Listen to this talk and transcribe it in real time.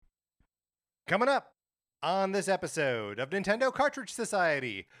Coming up on this episode of Nintendo Cartridge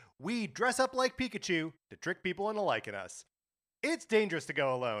Society, we dress up like Pikachu to trick people into liking us. It's dangerous to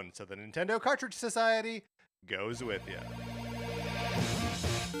go alone, so the Nintendo Cartridge Society goes with you.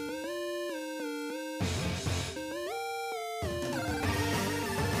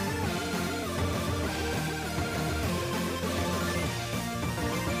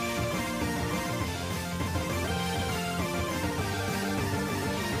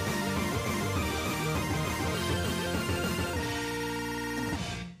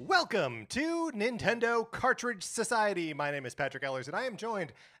 Welcome to Nintendo Cartridge Society. My name is Patrick Ellers, and I am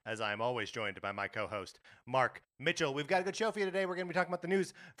joined, as I am always joined, by my co-host, Mark Mitchell. We've got a good show for you today. We're going to be talking about the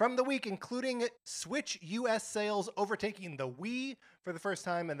news from the week, including Switch US sales overtaking the Wii for the first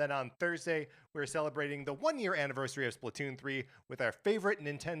time. And then on Thursday, we're celebrating the one-year anniversary of Splatoon 3 with our favorite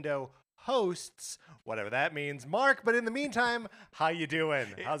Nintendo hosts, whatever that means. Mark, but in the meantime, how you doing?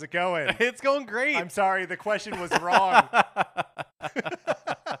 How's it going? It's going great. I'm sorry, the question was wrong.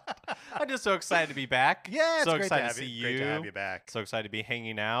 I'm just so excited to be back. Yeah, it's so great excited to have see you. Great to have you back. So excited to be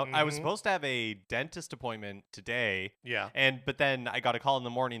hanging out. I was supposed to have a dentist appointment today. Yeah. But then I got a call in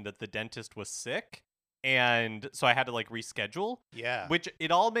the morning that the dentist was sick. And so I had to reschedule. Yeah. Which it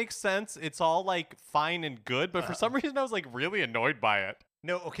all makes sense. It's all fine and good, but for some reason I was really annoyed by it.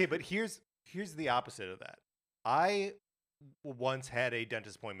 No, okay, but here's the opposite of that. I once had a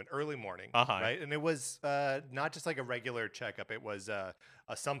dentist appointment early morning, right? And it was not just a regular checkup. It was a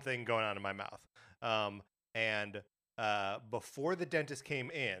something going on in my mouth. And before the dentist came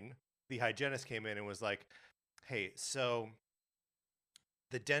in, the hygienist came in and was like, hey, so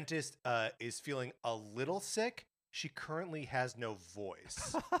the dentist is feeling a little sick. She currently has no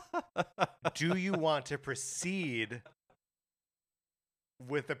voice. Do you want to proceed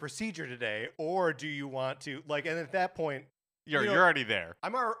with the procedure today, or do you want to and at that point you're already there.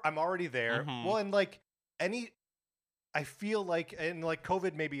 I'm already there. Well, and I feel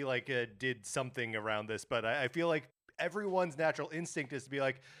COVID maybe did something around this, but I feel like everyone's natural instinct is to be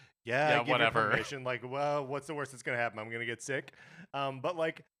yeah, give whatever. Your permission. Well, what's the worst that's gonna happen? I'm gonna get sick. But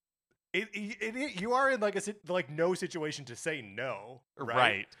you are in no situation to say no,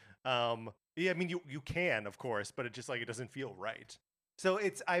 right? Yeah, I mean you can, of course, but it just it doesn't feel right. So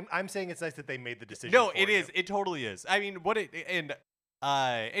I'm saying it's nice that they made the decision. No, it is. It totally is. I mean, rescheduled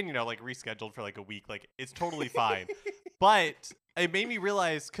for a week. It's totally fine. But it made me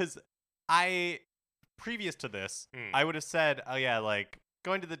realize, because previous to this, I would have said, oh yeah,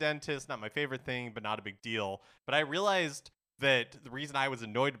 going to the dentist, not my favorite thing, but not a big deal. But I realized that the reason I was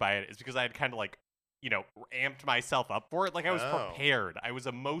annoyed by it is because I had kind of amped myself up for it. I was prepared. I was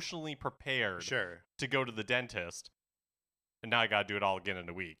emotionally prepared to go to the dentist. And now I got to do it all again in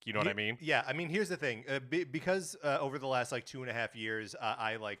a week. You know what I mean? Yeah. I mean, here's the thing. Because over the last 2.5 years,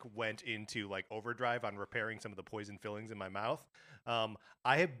 I went into overdrive on repairing some of the poison fillings in my mouth. I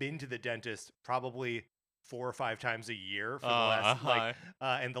have been to the dentist probably 4 or 5 times a year for the last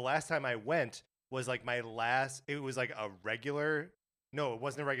and the last time I went was it was a regular. No, it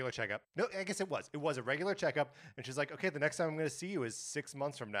wasn't a regular checkup. No, I guess it was. It was a regular checkup. And she's like, okay, the next time I'm going to see you is 6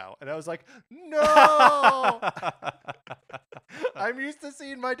 months from now. And I was like, no! I'm used to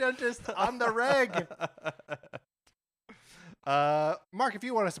seeing my dentist on the reg. Mark, if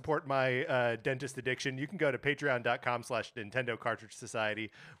you want to support my dentist addiction, you can go to patreon.com/Nintendo Cartridge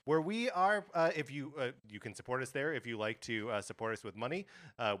Society, where we are, if you can support us there. If you like to support us with money,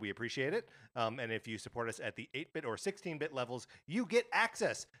 we appreciate it. And if you support us at the 8-bit or 16-bit levels, you get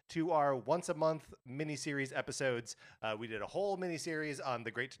access to our once-a-month miniseries episodes. We did a whole miniseries on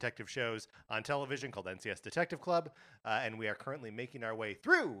the great detective shows on television called NCS Detective Club, and we are currently making our way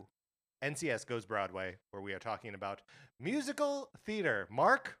through NCS Goes Broadway, where we are talking about musical theater.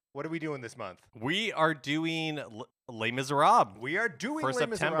 Mark, what are we doing this month? We are doing Les Miserables. We are doing for Les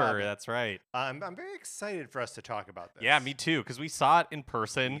September. Miserables. That's right. I'm very excited for us to talk about this. Yeah, me too, because we saw it in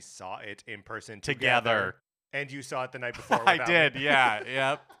person. We saw it in person together. And you saw it the night before. I did,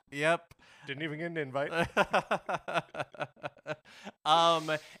 yeah. Yep. Didn't even get an invite.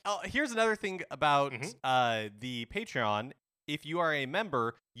 Here's another thing about the Patreon. If you are a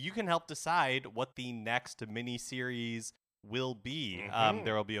member, you can help decide what the next mini-series will be.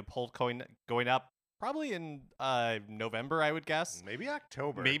 There will be a poll going up probably in November, I would guess. Maybe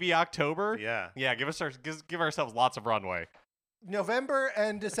October. Yeah. Give ourselves lots of runway. November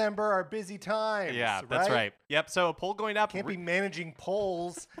and December are busy times. Yeah, that's right. Yep. So a poll going up. Can't be managing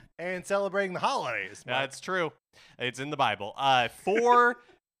polls and celebrating the holidays. That's true. It's in the Bible.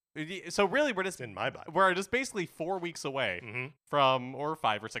 So really, we're just in my Bible. We're just basically 4 weeks away from, or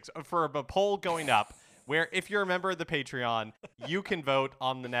 5 or 6, for a poll going up where if you're a member of the Patreon, you can vote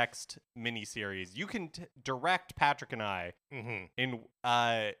on the next mini-series. You can direct Patrick and I in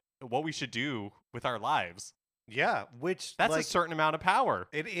what we should do with our lives. Yeah, which that's a certain amount of power.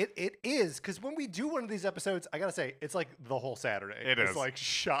 It is, because when we do one of these episodes, I gotta say, it's like the whole Saturday. It's like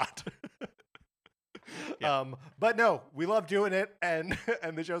shot. Yeah. But no, we love doing it, and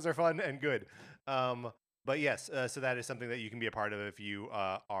the shows are fun and good. But yes, so that is something that you can be a part of if you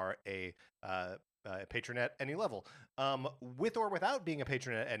are a patron at any level. With or without being a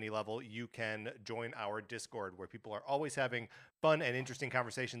patron at any level, you can join our Discord, where people are always having fun and interesting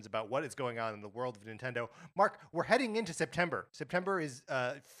conversations about what is going on in the world of Nintendo. Mark, we're heading into September. September is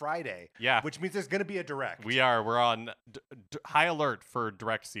Friday, which means there's going to be a Direct. We're on high alert for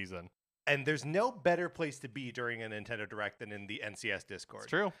Direct season. And there's no better place to be during a Nintendo Direct than in the NCS Discord. It's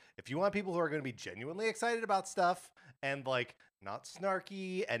true. If you want people who are going to be genuinely excited about stuff and like not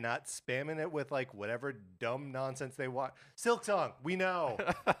snarky and not spamming it with like whatever dumb nonsense they want. Silksong, we know.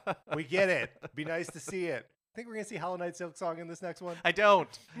 We get it. Be nice to see it. Think we're going to see Hollow Knight Silksong in this next one? I don't.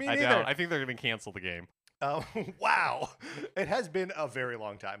 Me neither. I don't. I think they're going to cancel the game. Wow. It has been a very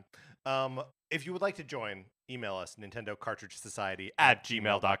long time. If you would like to join, email us, Nintendo Cartridge Society at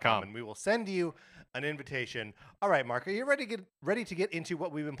gmail.com, and we will send you an invitation. All right, Mark, are you ready to get into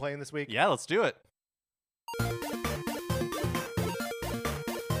what we've been playing this week? Yeah, let's do it.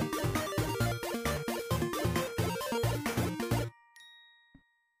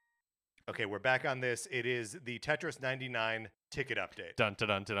 Okay, we're back on this. It is the Tetris 99 ticket update. Dun dun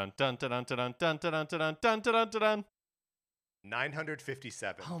dun dun dun dun dun dun dun dun dun dun dun dun.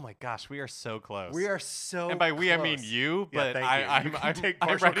 957. Oh my gosh, we are so close. We are so And by we, close. I mean you, but I'm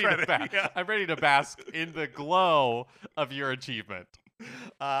ready to bask in the glow of your achievement.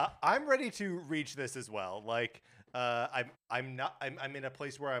 I'm ready to reach this as well. Like, I'm in a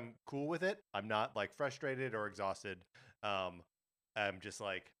place where I'm cool with it. I'm not like frustrated or exhausted. I'm just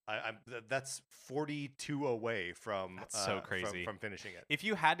like, that's 42 away from that's so crazy from finishing it. If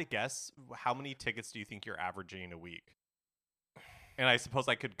you had to guess, how many tickets do you think you're averaging a week? And I suppose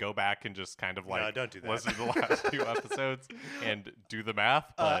I could go back and just kind of like no, don't do that. Listen to the last few episodes and do the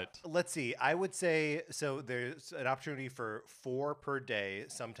math. But let's see. I would say, so there's an opportunity for 4 per day.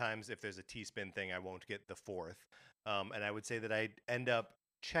 Sometimes if there's a T-spin thing, I won't get the 4th. And I would say that I end up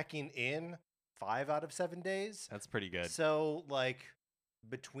checking in 5 out of 7 days. That's pretty good. So like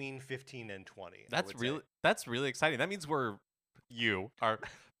between 15 and 20. That's really exciting. That means you are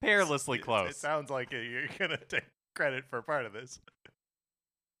perilously close. It sounds like you're gonna take credit for part of this.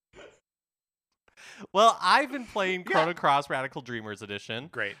 Well, I've been playing Chrono Cross Radical Dreamers Edition.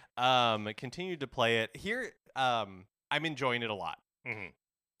 Great. Continued to play it. Here, I'm enjoying it a lot. Mm-hmm.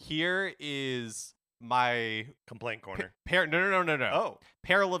 Here is my complaint corner. No. Oh.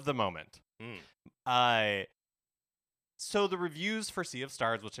 Peril of the moment. Mm. So the reviews for Sea of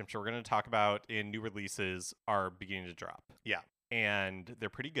Stars, which I'm sure we're going to talk about in new releases, are beginning to drop. Yeah. And they're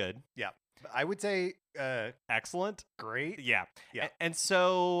pretty good. Yeah. I would say excellent. Great. Yeah. Yeah. And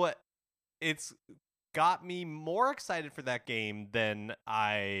so it's got me more excited for that game than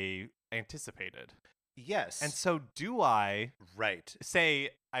I anticipated. Yes. And so do I say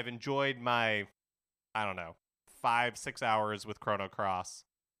I've enjoyed my, 5-6 hours with Chrono Cross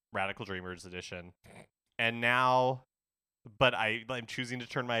Radical Dreamers Edition. And now, but I'm choosing to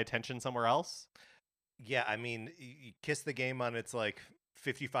turn my attention somewhere else. Yeah, I mean, you kiss the game on its like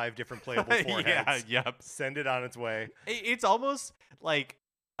 55 different playable foreheads. Yep. Send it on its way. It's almost like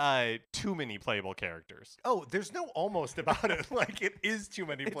too many playable characters. Oh, there's no almost about it. Like it is too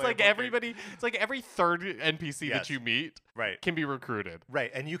many playable characters. It's like every third NPC that you meet can be recruited. Right.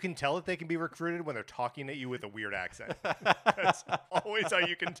 And you can tell that they can be recruited when they're talking at you with a weird accent. That's always how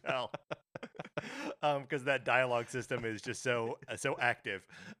you can tell. Because that dialogue system is just so active.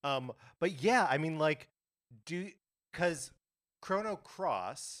 But yeah, I mean, like, because Chrono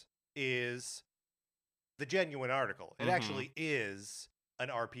Cross is the genuine article. It actually is an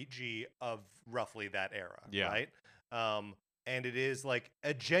RPG of roughly that era, right? And it is like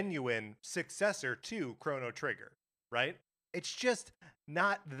a genuine successor to Chrono Trigger, right? It's just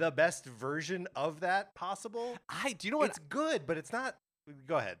not the best version of that possible. Do you know what? It's good, but it's not.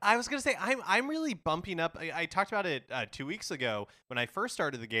 Go ahead. I was gonna say I'm really bumping up. I talked about it 2 weeks ago when I first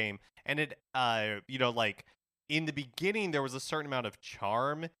started the game, and it like in the beginning there was a certain amount of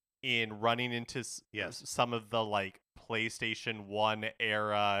charm in running into some of the like PlayStation 1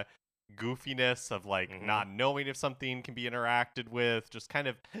 era goofiness of like not knowing if something can be interacted with, just kind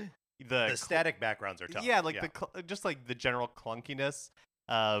of the static backgrounds are tough. Yeah, like just like the general clunkiness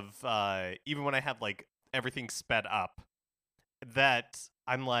of even when I have like everything sped up, that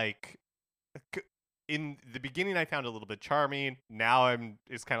I'm like in the beginning I found it a little bit charming. Now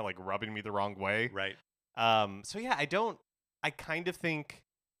it's kind of like rubbing me the wrong way. Right. So yeah, I kind of think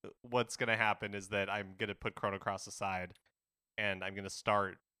what's going to happen is that I'm going to put Chrono Cross aside and I'm going to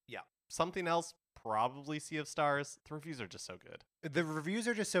start something else, probably Sea of Stars. The reviews are just so good. The reviews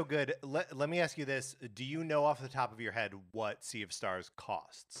are just so good. Let me ask you this. Do you know off the top of your head what Sea of Stars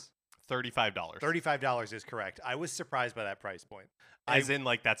costs? $35. $35 is correct. I was surprised by that price point. As in,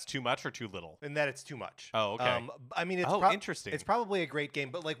 like, that's too much or too little? And that it's too much. Oh, okay. I mean, it's interesting. It's probably a great game,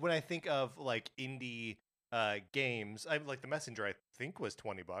 but like when I think of like indie games, like The Messenger, I think was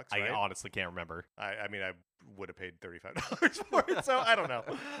 $20. Right? I honestly can't remember. I mean, I would have paid $35 for it, so I don't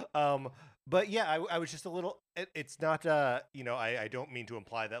know. But yeah, I was just a little. It's not. I don't mean to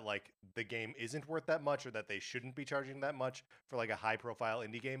imply that like the game isn't worth that much or that they shouldn't be charging that much for like a high-profile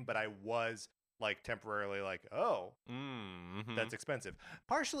indie game. But I was like temporarily like, oh, that's expensive.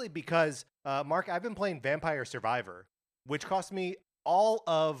 Partially because Mark, I've been playing Vampire Survivor, which cost me all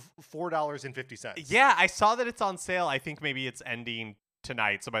of $4.50. Yeah, I saw that it's on sale. I think maybe it's ending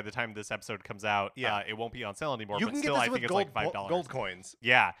tonight, so by the time this episode comes out, it won't be on sale anymore. You but can still, get this I with think gold, it's like $5. gold coins.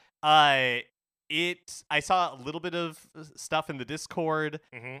 Yeah. I saw a little bit of stuff in the Discord,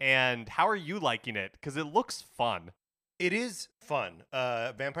 and how are you liking it? Because it looks fun. It is fun.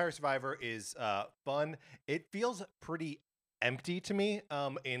 Vampire Survivor is fun. It feels pretty empty to me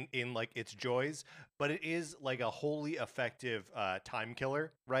in like its joys, but it is like a wholly effective time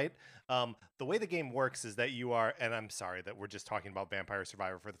killer, right? The way the game works is that you are, and I'm sorry that we're just talking about Vampire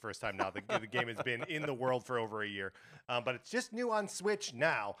Survivor for the first time now. The game has been in the world for over a year, but it's just new on Switch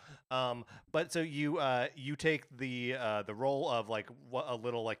now. But so you take the role of like a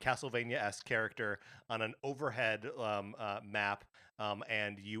little like Castlevania-esque character on an overhead map.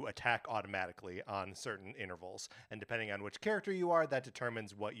 And you attack automatically on certain intervals. And depending on which character you are, that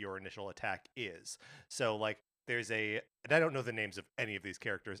determines what your initial attack is. So, like, and I don't know the names of any of these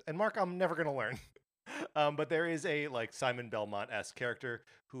characters. And Mark, I'm never going to learn. But there is a, like, Simon Belmont-esque character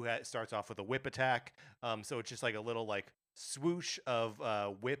who starts off with a whip attack. So it's just, like, a little, like, swoosh of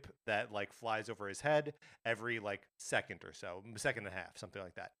whip that, like, flies over his head every, like, second or so. Second and a half, something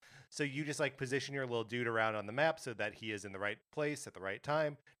like that. So you just like position your little dude around on the map so that he is in the right place at the right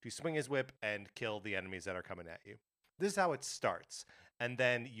time to swing his whip and kill the enemies that are coming at you. This is how it starts. And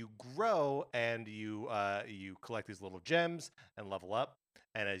then you grow and you collect these little gems and level up.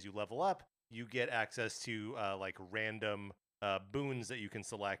 And as you level up, you get access to like random boons that you can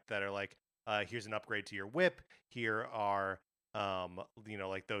select that are like, here's an upgrade to your whip. Here are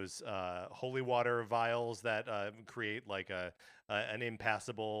like those holy water vials that create like an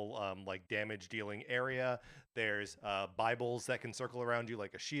impassable like damage dealing area. There's Bibles that can circle around you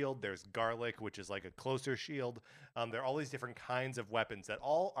like a shield. There's garlic, which is like a closer shield. There are all these different kinds of weapons that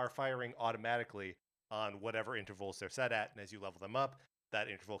all are firing automatically on whatever intervals they're set at. And as you level them up, that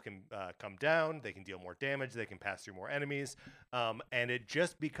interval can come down. They can deal more damage. They can pass through more enemies. And it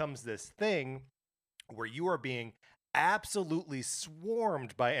just becomes this thing where you are being absolutely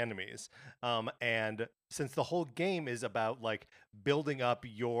swarmed by enemies. And since the whole game is about like building up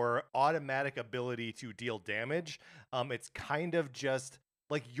your automatic ability to deal damage, it's kind of just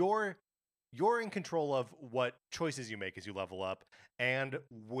like you're in control of what choices you make as you level up and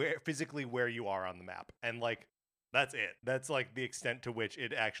where you are on the map. And like that's it. That's like the extent to which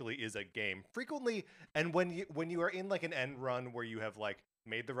it actually is a game. Frequently, and when you are in like an end run where you have like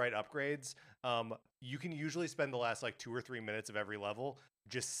made the right upgrades, you can usually spend the last like 2 or 3 minutes of every level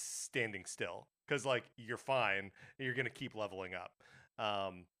just standing still because like you're fine and you're gonna keep leveling up.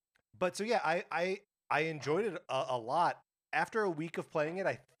 But so yeah, I enjoyed it a lot. After a week of playing it,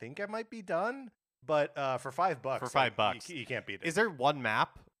 I think I might be done. But for $5, for $5, you can't beat it. Is there one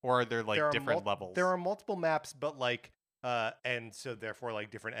map or are there like different levels? There are multiple maps, but like. And so therefore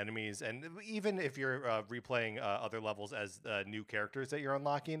like different enemies, and even if you're replaying other levels as new characters that you're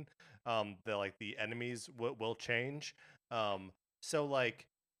unlocking, the enemies will change. So like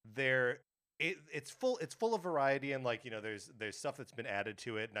it's full of variety, and like there's stuff that's been added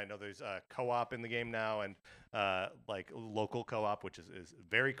to it, and I know there's co-op in the game now, and like local co-op, which is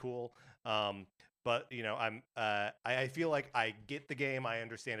very cool. But I feel like I get the game, I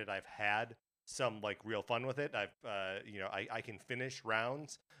understand it, I've had some like real fun with it. I've I can finish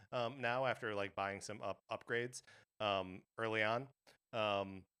rounds now after like buying some upgrades early on.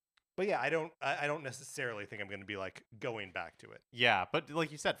 But yeah, I don't necessarily think I'm going to be like going back to it. Yeah, but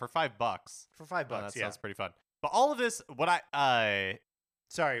like you said, for $5, that sounds pretty fun. But all of this,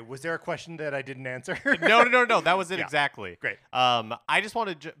 sorry, was there a question that I didn't answer? No, that was it. Yeah. Exactly. Great. I just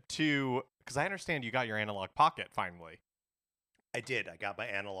wanted to, because I understand you got your analog pocket finally. I did. I got my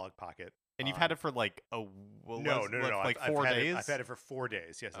analog pocket. And you've had it for like no. like I've 4 had days? I've had it for 4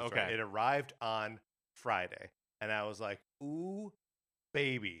 days. Yes, that's Okay. right. It arrived on Friday, and I was like, ooh,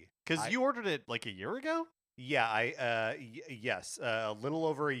 baby. Because you ordered it like a year ago? Yeah, yes, a little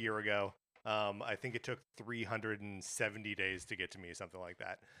over a year ago. I think it took 370 days to get to me, something like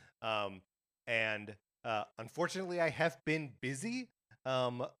that. And unfortunately, I have been busy.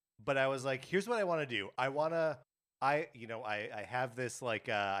 But I was like, here's what I want to do. I have this like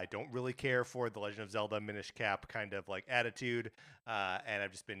I don't really care for the Legend of Zelda Minish Cap kind of like attitude, and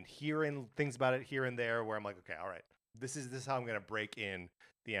I've just been hearing things about it here and there where I'm like, okay, all right, this is how I'm gonna break in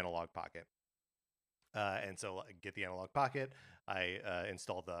the Analog Pocket. And so I get the Analog Pocket. I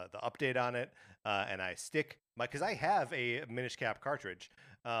install the update on it, and I stick because I have a Minish Cap cartridge,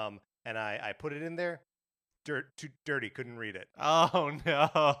 and I put it in there. Too dirty, couldn't read it. Oh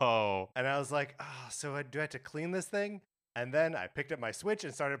no! And I was like, oh, so do I have to clean this thing? And then I picked up my Switch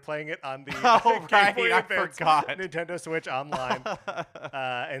and started playing it on the I forgot Nintendo Switch online.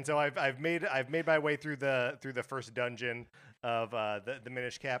 And so I've made my way through the first dungeon of the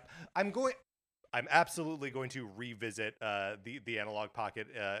Minish Cap. I'm absolutely going to revisit the Analog Pocket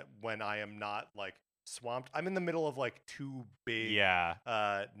when I am not like swamped. I'm in the middle of like 2 big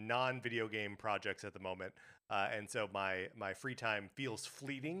non-video game projects at the moment, and so my free time feels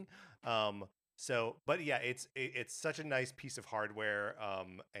fleeting. But yeah, it's such a nice piece of hardware,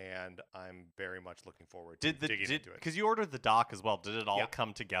 and I'm very much looking forward to digging into it. Because you ordered the dock as well. Did it all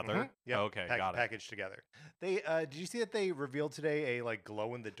come together? Mm-hmm. Yeah. Okay, got it. Packaged together. They did you see that they revealed today a like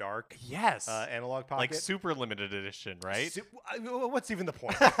glow in the dark Analog Pocket, like super limited edition, right? What's even the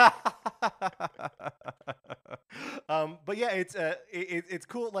point? But yeah, it's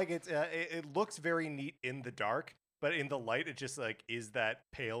cool. Like it looks very neat in the dark. But in the light, it just like is that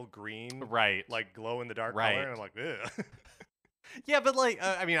pale green, right? Like glow in the dark color, and I'm like, ugh. Yeah, but like,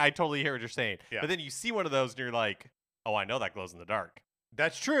 I mean, I totally hear what you're saying. Yeah. But then you see one of those, and you're like, oh, I know that glows in the dark.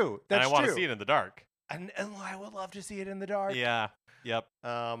 That's true. And I want to see it in the dark. And I would love to see it in the dark. Yeah. Yep.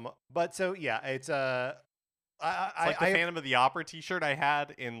 But so yeah, it's it's like the Phantom of the Opera T-shirt I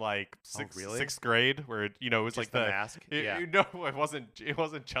had in like sixth grade, where it was just like the mask. No, it wasn't. It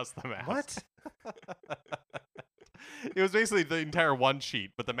wasn't just the mask. What? It was basically the entire one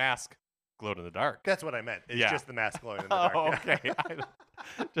sheet, but the mask glowed in the dark. That's what I meant. It's just the mask glowing in the dark. Oh, okay.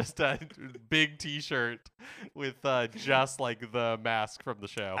 Just a big T-shirt with just like the mask from the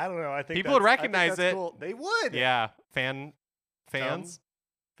show. I don't know. I think people would recognize it. Cool. They would. Yeah, fans. Fans.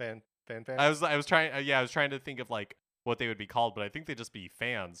 I was trying. I was trying to think of like what they would be called, but I think they'd just be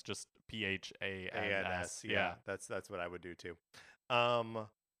fans. Just PHANS. Yeah, that's what I would do too.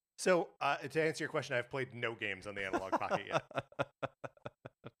 So to answer your question, I've played no games on the Analog Pocket yet.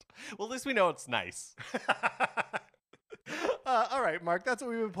 Well, at least we know it's nice. All right, Mark, that's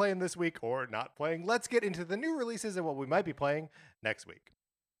what we've been playing this week, or not playing. Let's get into the new releases and what we might be playing next week.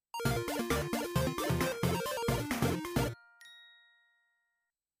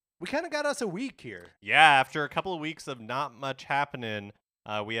 We kind of got us a week here. Yeah, after a couple of weeks of not much happening,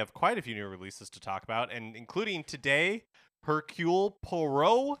 we have quite a few new releases to talk about, and including today, Hercule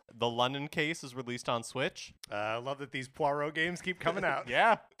Poirot, the London case, is released on Switch. I love that these Poirot games keep coming out.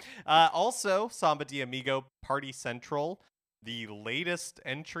 Yeah. Also, Samba de Amigo Party Central, the latest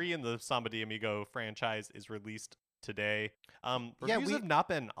entry in the Samba de Amigo franchise, is released today. Reviews have not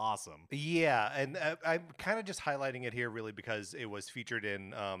been awesome. Yeah, and I'm kind of just highlighting it here really because it was featured in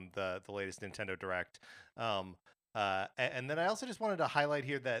the latest Nintendo Direct. And then I also just wanted to highlight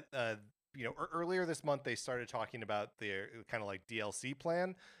here that earlier this month they started talking about their kind of like DLC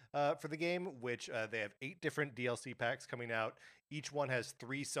plan for the game, which they have 8 different DLC packs coming out. Each one has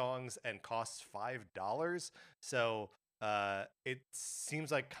 3 songs and costs $5. So it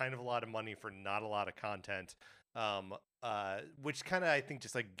seems like kind of a lot of money for not a lot of content. Which kind of I think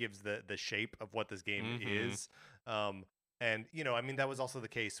just like gives the shape of what this game is. And I mean that was also the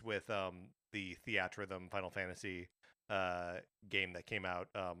case with the Theatrhythm Final Fantasy game that came out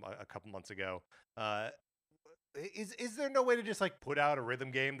a couple months ago. Is there no way to just like put out a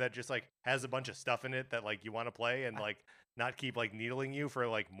rhythm game that just like has a bunch of stuff in it that like you want to play and like not keep like needling you for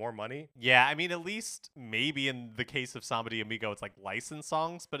like more money? Yeah, I mean at least maybe in the case of Samba de Amigo it's like licensed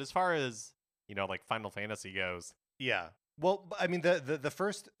songs, but as far as like Final Fantasy goes, yeah. Well, I mean, the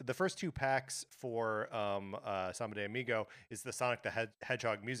first two packs for Samba de Amigo is the Sonic the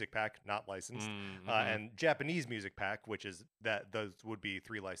Hedgehog music pack, not licensed, and Japanese music pack, which is those would be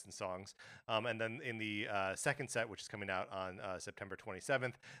 3 licensed songs. And then in the second set, which is coming out on September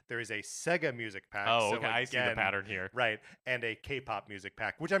 27th, there is a Sega music pack. Oh, so okay, I see the pattern here. Right, and a K-pop music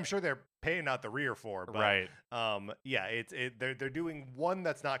pack, which I'm sure they're paying out the rear for. But, right. Yeah, they're doing one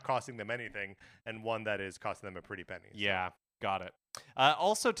that's not costing them anything, and one that is costing them a pretty penny. Yeah. Got it.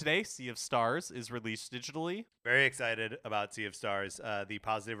 Also today, Sea of Stars is released digitally. Very excited about Sea of Stars. The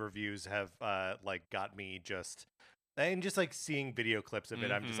positive reviews have got me just like seeing video clips of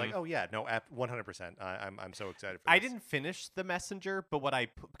it. I'm just like, oh yeah, no, 100%. I'm so excited for this. I didn't finish the Messenger, but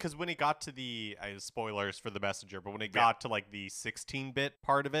because when it got to the spoilers for the Messenger, but when it got to like the 16-bit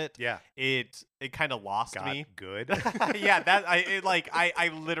part of it, it kind of lost me. Good. Yeah,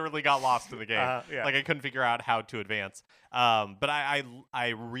 I literally got lost in the game. Like I couldn't figure out how to advance. But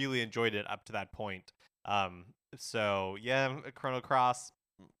I really enjoyed it up to that point. So yeah, Chrono Cross.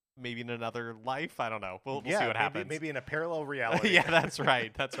 Maybe in another life, I don't know. We'll see what happens. Maybe in a parallel reality. Yeah, that's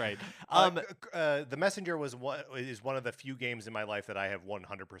right. That's right. The Messenger is one of the few games in my life that I have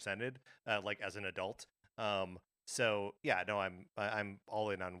 100%ed, like as an adult. So yeah, no, I'm all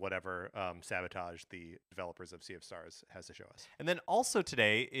in on whatever sabotage the developers of Sea of Stars has to show us. And then also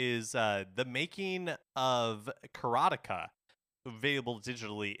today is the making of Karateka, available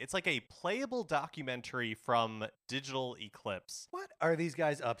digitally. It's like a playable documentary from Digital Eclipse. What are these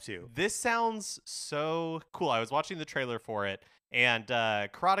guys up to? This sounds so cool. I was watching the trailer for it, and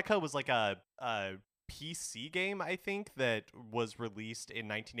Karateka was like a PC game, I think, that was released in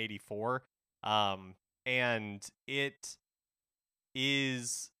 1984. And it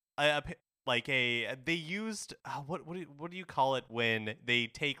is they used what do you call it when they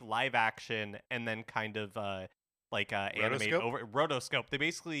take live action and then kind of animate over rotoscope. They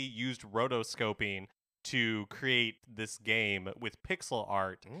basically used rotoscoping to create this game with pixel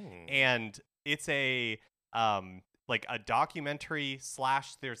art, and it's a documentary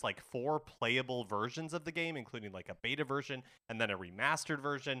 / there's like 4 playable versions of the game, including like a beta version and then a remastered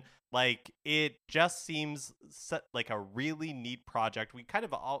version. Like it just seems like a really neat project. We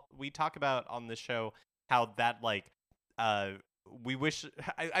talk about on this show how that we wish.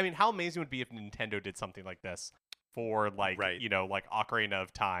 I mean, how amazing would it be if Nintendo did something like this for like Ocarina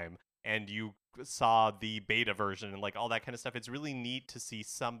of Time, and you saw the beta version and like all that kind of stuff. It's really neat to see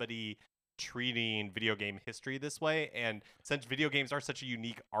somebody treating video game history this way, and since video games are such a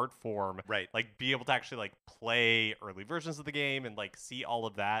unique art form, like be able to actually like play early versions of the game and like see all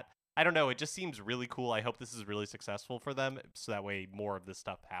of that. I don't know. It just seems really cool. I hope this is really successful for them, so that way more of this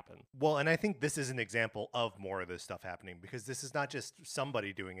stuff happens. Well, and I think this is an example of more of this stuff happening, because this is not just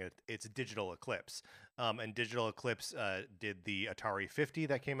somebody doing it. It's Digital Eclipse. And Digital Eclipse did the Atari 50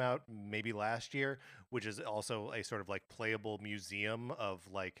 that came out maybe last year, which is also a sort of like playable museum of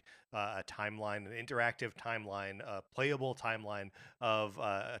like a timeline, an interactive timeline, a playable timeline of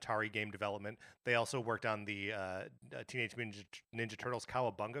Atari game development. They also worked on the Teenage Ninja Turtles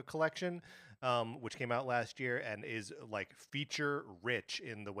Cowabunga collection, which came out last year and is like feature rich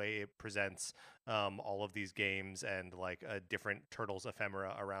in the way it presents all of these games and like a different Turtles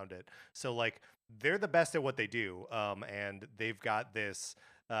ephemera around it. So like they're the best at what they do, and they've got this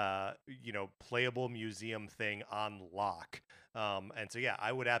playable museum thing on lock. And so yeah,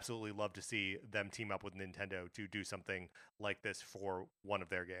 I would absolutely love to see them team up with Nintendo to do something like this for one of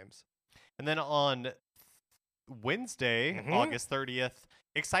their games. And then on Wednesday, August 30th,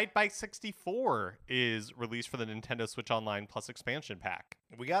 Excite Bike 64 is released for the Nintendo Switch Online Plus expansion pack.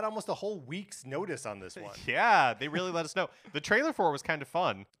 We got almost a whole week's notice on this one. Yeah, they really let us know. The trailer for it was kind of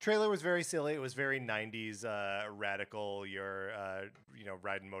fun. Trailer was very silly. It was very 90s radical. You're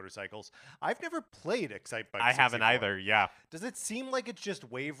riding motorcycles. I've never played Excite Bike 64. I haven't either, yeah. Does it seem like it's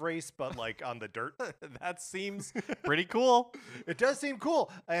just wave race, but like on the dirt? That seems pretty cool. It does seem cool.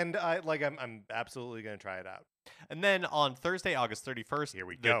 And I'm absolutely going to try it out. And then on Thursday, August 31st, here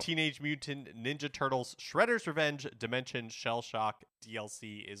we go. The Teenage Mutant Ninja Turtles Shredder's Revenge Dimension Shell Shock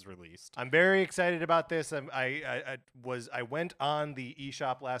DLC is released. I'm very excited about this. I went on the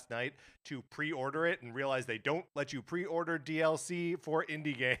eShop last night to pre-order it and realized they don't let you pre-order DLC for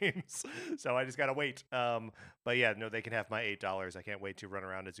indie games. So I just got to wait. But yeah, no, they can have my $8. I can't wait to run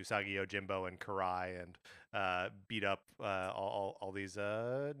around as Usagi Yojimbo and Karai and beat up all these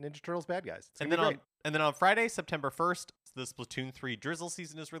Ninja Turtles bad guys. And then on Friday, September 1st, the Splatoon 3 Drizzle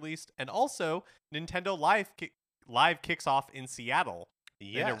season is released. And also, Nintendo Live kicks off in Seattle.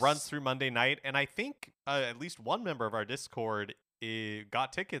 Yes. And it runs through Monday night. And I think at least one member of our Discord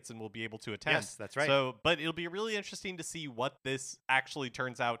got tickets and will be able to attend. Yes, that's right. So, but it'll be really interesting to see what this actually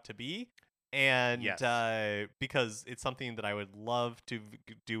turns out to be. And because it's something that I would love to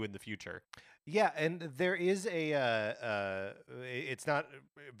do in the future. Yeah, and there is it's not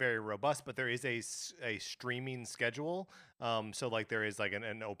very robust, but there is a streaming schedule. So like there is like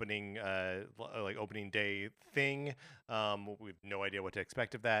an opening like opening day thing. We have no idea what to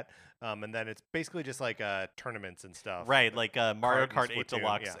expect of that. And then it's basically just like tournaments and stuff. Right, like Mario Kart 8 Splatoon,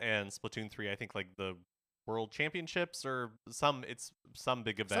 Deluxe and Splatoon 3. I think like the World Championships or some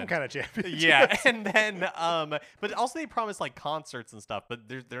big event, some kind of championship. Yeah, and then but also they promise like concerts and stuff, but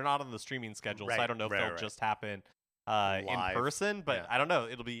they're not on the streaming schedule, so I don't know if they'll just happen in person. But I don't know.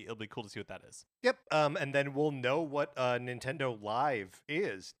 It'll be cool to see what that is. Yep. And then we'll know what Nintendo Live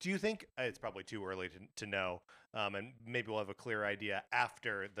is. Do you think it's probably too early to know? And maybe we'll have a clear idea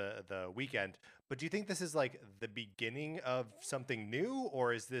after the weekend. But do you think this is like the beginning of something new,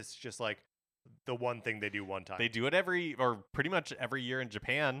 or is this just like the one thing they do one time? They do it pretty much every year in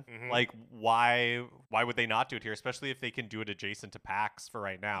Japan. Mm-hmm. Like, why would they not do it here? Especially if they can do it adjacent to PAX for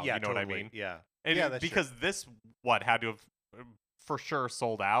right now. Yeah, you know totally. What I mean? Yeah. And yeah, that's because true. This had to have for sure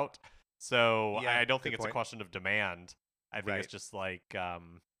sold out. So I don't think it's a question of demand. I think it's just like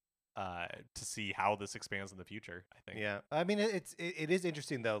to see how this expands in the future, I think. Yeah. I mean, it is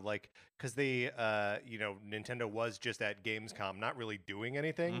interesting though, like, because they Nintendo was just at Gamescom not really doing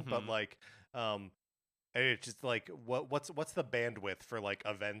anything, but like it's just like what's the bandwidth for like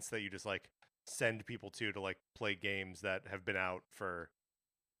events that you just like send people to like play games that have been out for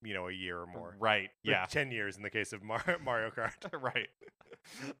a year or more. Right. Yeah. 10 years in the case of Mario Kart. Right.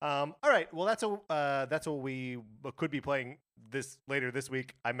 All right. Well, that's what we could be playing later this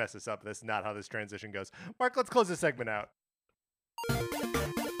week. I messed this up. That's not how this transition goes. Mark, let's close this segment out.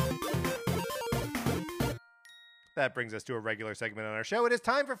 That brings us to a regular segment on our show. It is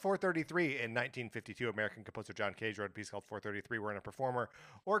time for 433. In 1952, American composer John Cage wrote a piece called 433, wherein a performer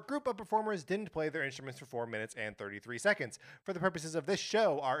or group of performers didn't play their instruments for 4 minutes and 33 seconds. For the purposes of this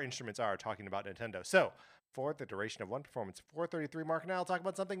show, our instruments are talking about Nintendo. So, for the duration of one performance, 433, Mark and I will talk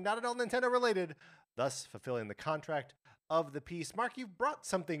about something not at all Nintendo related, thus fulfilling the contract of the piece. Mark, you've brought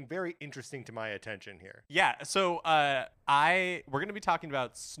something very interesting to my attention here. Yeah, so we're going to be talking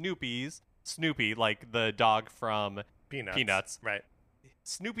about Snoopy, like the dog from Peanuts. Right.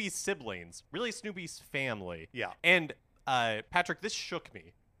 Snoopy's siblings, really Snoopy's family. Yeah. And Patrick, this shook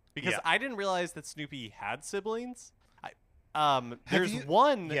me because I didn't realize that Snoopy had siblings. There's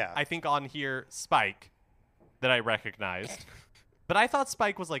one, I think, on here, Spike, that I recognized, but I thought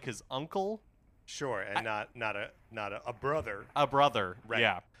Spike was like his uncle. Sure, and not a brother. A brother, right?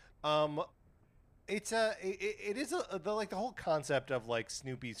 Yeah. It is the whole concept of like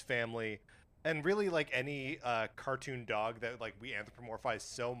Snoopy's family, and really like any cartoon dog that like we anthropomorphize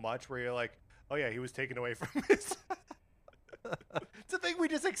so much, where you're like, oh yeah, he was taken away from his. It's a thing we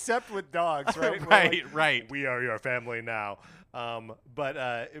just accept with dogs, right? Right. We are your family now.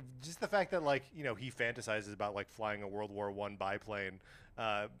 But just the fact that like he fantasizes about like flying a World War I biplane.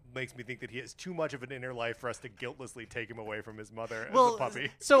 Makes me think that he has too much of an inner life for us to guiltlessly take him away from his mother as a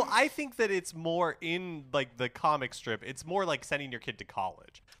puppy. So I think that it's more in like the comic strip. It's more like sending your kid to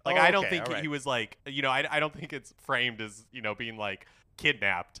college. Like I don't think he was like I don't think it's framed as being like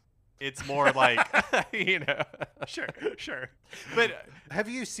kidnapped. It's more like Sure. But have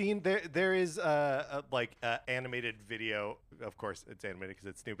you seen there is animated video? Of course, it's animated because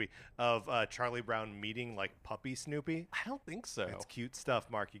it's Snoopy of Charlie Brown meeting like puppy Snoopy. I don't think so. It's cute stuff,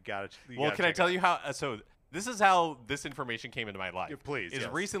 Mark. You got it. Can I tell you how? So this is how this information came into my life. Please.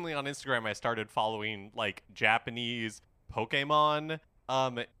 Recently on Instagram, I started following like Japanese Pokemon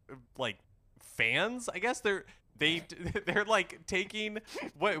like fans. I guess they're like taking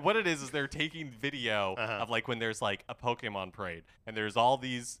what it is they're taking video of like when there's like a Pokemon parade and there's all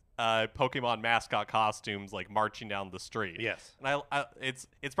these Pokemon mascot costumes like marching down the street. Yes. And it's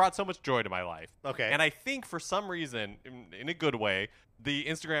brought so much joy to my life. Okay. And I think for some reason, in a good way, the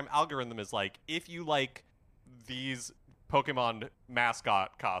Instagram algorithm is like, if you like these Pokemon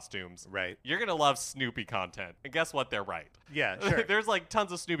mascot costumes, right, you're gonna love Snoopy content. And guess what? They're right. Yeah, sure. There's like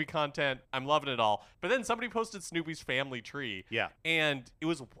tons of Snoopy content. I'm loving it all. But then somebody posted Snoopy's family tree. Yeah. And it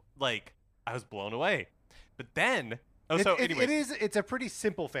was like I was blown away. But then it's a pretty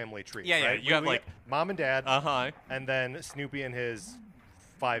simple family tree. Yeah, right? You have like mom and dad, and then Snoopy and his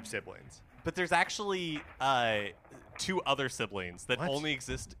 5 siblings. But there's actually 2 other siblings that What? only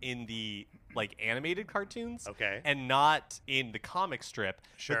exist in the like animated cartoons, okay, and not in the comic strip.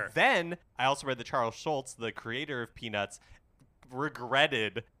 Sure. But then I also read that Charles Schultz, the creator of Peanuts,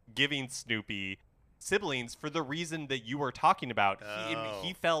 regretted giving Snoopy siblings for the reason that you were talking about.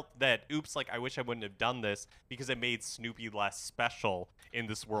 He felt that, oops, like, I wish I wouldn't have done this because it made Snoopy less special in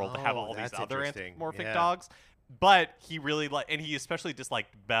this world to have all these other anthropomorphic dogs. But he really and he especially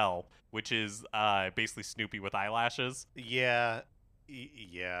disliked Belle, which is basically Snoopy with eyelashes. Yeah.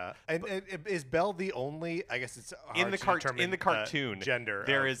 Yeah, and is Belle the only? I guess it's hard in the cartoon gender.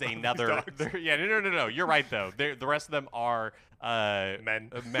 There is another. No. You're right though. The rest of them are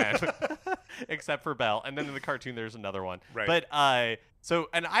men, except for Belle. And then in the cartoon, there's another one. Right. But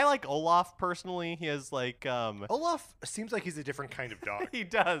and I like Olaf personally. He has like Olaf seems like he's a different kind of dog. He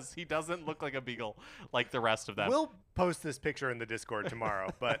does. He doesn't look like a beagle like the rest of them. We'll post this picture in the Discord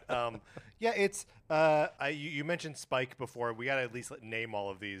tomorrow. But yeah, it's you mentioned Spike before. We gotta at least name all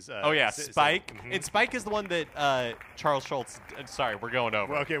of these. Spike. And Spike is the one that Charles Schultz. Sorry, we're going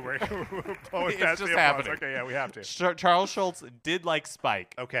over. Well, okay, we're it's just happening. Okay, yeah, we have to. Charles Schultz did like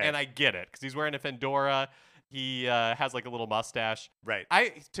Spike. Okay, and I get it because he's wearing a fedora. He has like a little mustache. Right.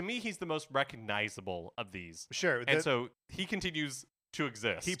 To me, he's the most recognizable of these. Sure. And so he continues to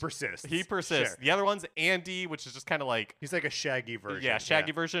exist. He persists. Sure. The other one's Andy, which is just kind of like... He's like a Shaggy version. Yeah,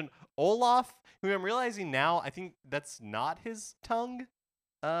 Shaggy version. Olaf, who I'm realizing now, I think that's not his tongue.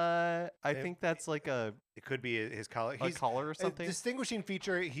 I think that's like a... It could be his collar. A collar or something. A distinguishing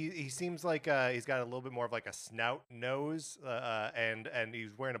feature. He seems like he's got a little bit more of like a snout nose, and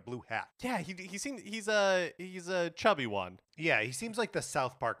he's wearing a blue hat. Yeah, he seems he's a chubby one. Yeah, he seems like the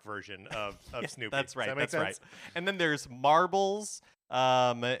South Park version of Snoopy. That's right. Does that make sense? Right. And then there's Marbles,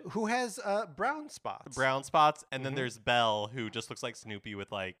 who has brown spots. And then there's Belle, who just looks like Snoopy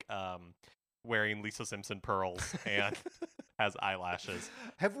with like wearing Lisa Simpson pearls and has eyelashes.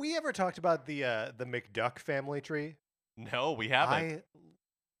 Have we ever talked about the McDuck family tree? No, we haven't.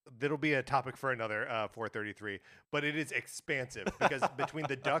 That'll be a topic for another 433, but it is expansive because between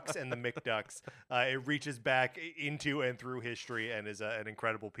the ducks and the McDucks, it reaches back into and through history and is an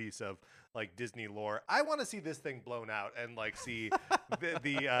incredible piece of like Disney lore. I want to see this thing blown out and like see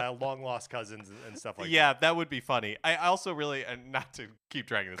the long lost cousins and stuff like that. Yeah, that would be funny. I also really, and not to keep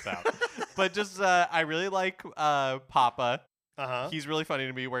dragging this out, but just I really like Papa. He's really funny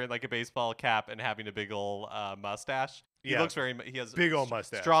to me, wearing like a baseball cap and having a big old mustache. He looks he has big old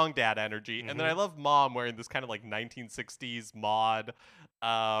mustache, strong dad energy. And then I love Mom wearing this kind of like 1960s mod,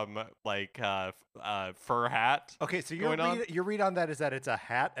 fur hat. Okay, so your read on that is that it's a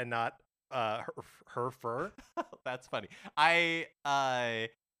hat and not her fur. That's funny.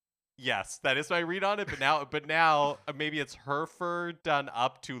 Yes, that is my read on it. But now maybe it's her fur done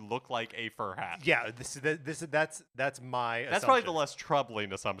up to look like a fur hat. Yeah, that's my assumption. That's probably the less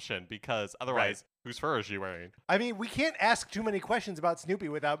troubling assumption because otherwise, whose fur is she wearing? I mean, we can't ask too many questions about Snoopy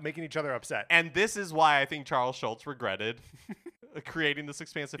without making each other upset. And this is why I think Charles Schultz regretted creating this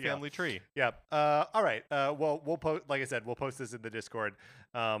expansive family tree. Yeah. All right. Well, like I said, we'll post this in the Discord.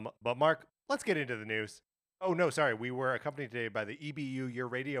 But Mark, let's get into the news. Oh, no, sorry. We were accompanied today by the EBU Your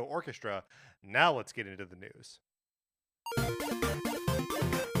Radio Orchestra. Now let's get into the news.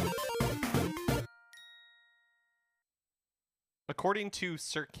 According to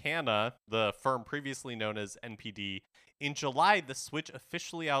Circana, the firm previously known as NPD, in July, the Switch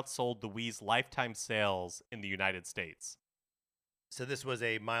officially outsold the Wii's lifetime sales in the United States. So this was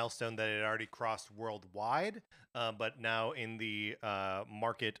a milestone that had already crossed worldwide, but now in the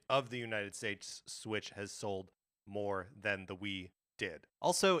market of the United States, Switch has sold more than the Wii did.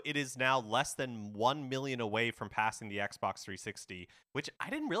 Also, it is now less than 1 million away from passing the Xbox 360, which I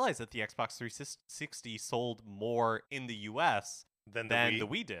didn't realize that the Xbox 360 sold more in the US than the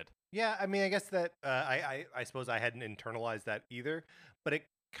Wii did. Yeah, I mean, I guess that I suppose I hadn't internalized that either, but it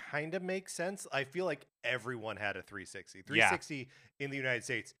kind of makes sense. I feel like everyone had a 360. 360 in the United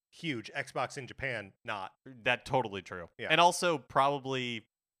States, huge. Xbox in Japan, not. That's totally true. Yeah. And also probably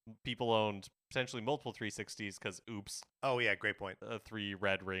people owned potentially multiple 360s because oops. Oh yeah, great point. 3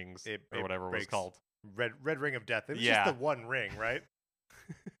 red rings or whatever it was called. Red ring of death. It was just the one ring, right?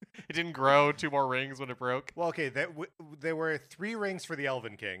 It didn't grow 2 more rings when it broke. Well, okay, there were 3 rings for the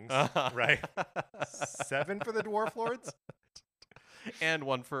Elven Kings, right? 7 for the Dwarf Lords. And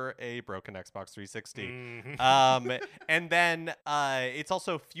 1 for a broken Xbox 360. Mm-hmm. And then it's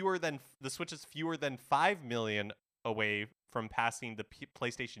also the Switch is fewer than 5 million away from passing the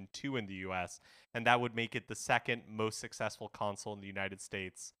PlayStation 2 in the US, and that would make it the second most successful console in the United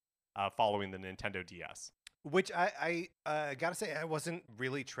States, following the Nintendo DS. Which I gotta say, I wasn't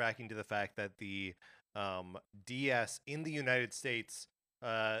really tracking to the fact that the DS in the United States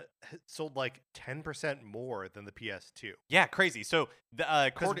sold like 10% more than the PS2. Yeah, crazy. So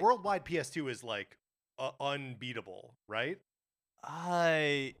because worldwide PS2 is like unbeatable, right?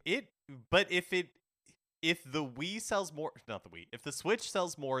 But if it if the Wii sells more, not the Wii, if the Switch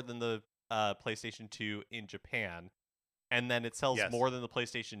sells more than the PlayStation 2 in Japan, and then it sells more than the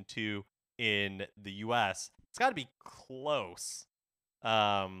PlayStation 2 in the US, it's got to be close.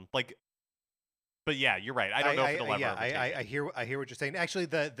 But yeah, you're right. I don't know if it'll ever overtake it. I hear what you're saying. Actually,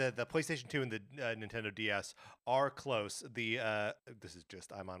 the PlayStation 2 and the Nintendo DS are close. This is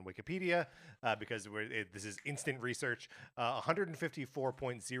just, I'm on Wikipedia because this is instant research.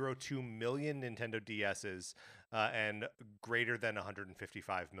 154.02 million Nintendo DSs and greater than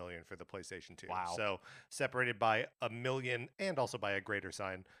 155 million for the PlayStation 2. Wow. So separated by a million and also by a greater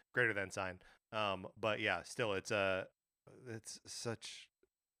than sign. But yeah, still it's such.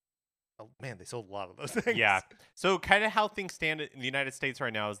 Oh, man, they sold a lot of those things. Yeah. So kind of how things stand in the United States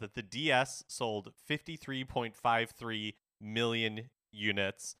right now is that the DS sold 53.53 million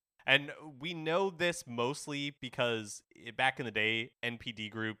units. And we know this mostly because back in the day, NPD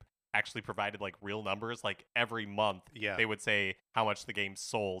Group actually provided like real numbers. Like every month, they would say how much the game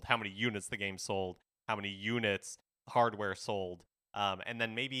sold, how many units the game sold, how many units hardware sold. And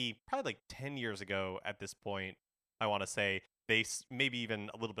then probably like 10 years ago at this point, I want to say, they maybe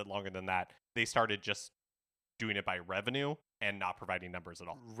even a little bit longer than that, they started just doing it by revenue and not providing numbers at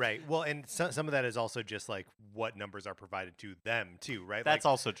all. Right. Well, and some of that is also just like what numbers are provided to them too, right? That's like,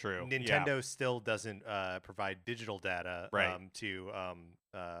 also true. Nintendo still doesn't provide digital data to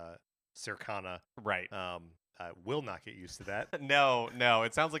Circana. Right. Will not get used to that. No.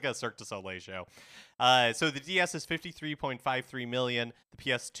 It sounds like a Cirque du Soleil show. So the DS is 53.53 million. The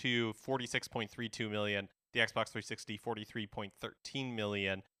PS2, 46.32 million. The Xbox 360, 43.13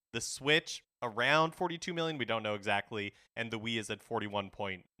 million. The Switch, around 42 million. We don't know exactly. And the Wii is at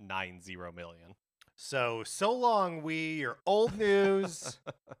 41.90 million. So long, Wii. You're old news.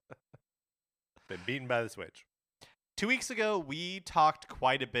 Been beaten by the Switch. 2 weeks ago, we talked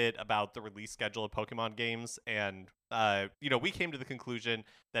quite a bit about the release schedule of Pokemon games. And, we came to the conclusion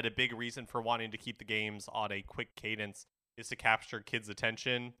that a big reason for wanting to keep the games on a quick cadence is to capture kids'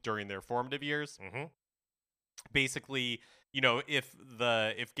 attention during their formative years. Mm-hmm. Basically,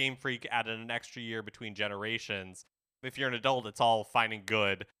 if Game Freak added an extra year between generations, if you're an adult, it's all fine and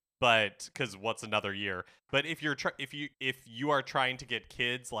good. But because what's another year? But if you are trying to get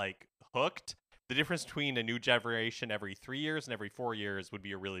kids like hooked, the difference between a new generation every 3 years and every 4 years would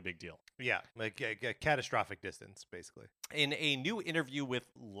be a really big deal. Yeah, like a catastrophic distance, basically. In a new interview with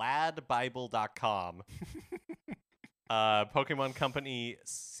ladbible.com, Pokemon Company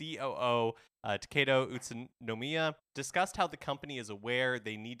COO Takedo Utsunomiya discussed how the company is aware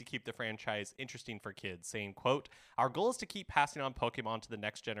they need to keep the franchise interesting for kids, saying, quote, "Our goal is to keep passing on Pokemon to the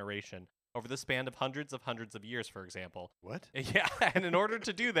next generation over the span of hundreds of years, for example." What? Yeah, and in order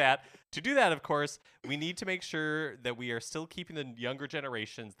to do that, of course, we need to make sure that we are still keeping the younger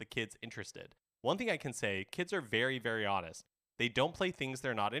generations, the kids, interested. One thing I can say, kids are very, very honest. They don't play things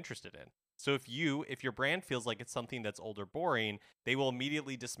they're not interested in. So if your brand feels like it's something that's old or boring, they will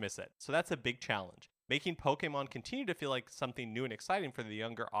immediately dismiss it. So that's a big challenge. Making Pokemon continue to feel like something new and exciting for the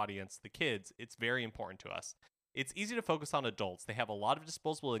younger audience, the kids, it's very important to us. It's easy to focus on adults. They have a lot of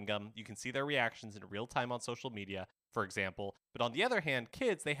disposable income. You can see their reactions in real time on social media, for example. But on the other hand,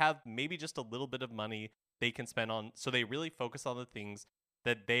 kids, they have maybe just a little bit of money they can spend on, so they really focus on the things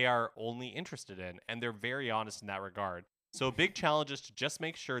that they are only interested in, and they're very honest in that regard. So a big challenge is to just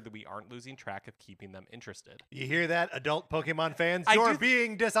make sure that we aren't losing track of keeping them interested. You hear that, adult Pokemon fans? You're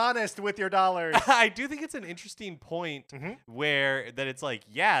being dishonest with your dollars. I do think it's an interesting point where that it's like,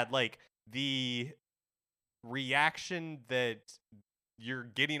 yeah, like the reaction that you're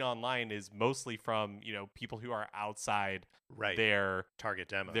getting online is mostly from, people who are outside their target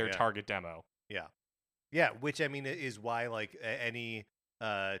demo. Target demo. Yeah. Yeah, which I mean is why like any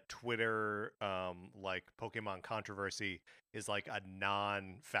Twitter like Pokemon controversy is like a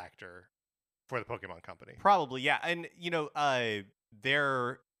non-factor for the Pokemon Company. Probably, yeah. And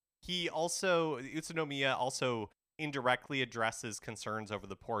Utsunomiya also indirectly addresses concerns over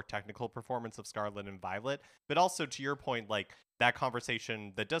the poor technical performance of Scarlet and Violet, but also to your point, like that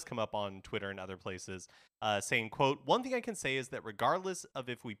conversation that does come up on Twitter and other places, saying, quote, "One thing I can say is that regardless of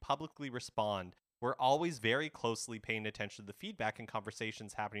if we publicly respond, we're always very closely paying attention to the feedback and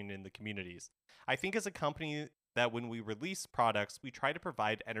conversations happening in the communities. I think as a company that when we release products, we try to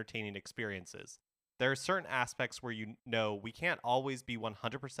provide entertaining experiences. There are certain aspects where we can't always be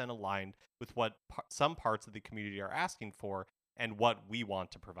 100% aligned with what some parts of the community are asking for and what we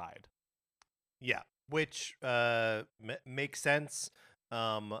want to provide." Yeah, which makes sense.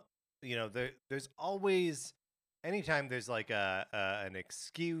 There's always anytime there's like an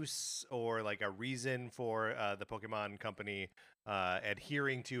excuse or like a reason for the Pokemon Company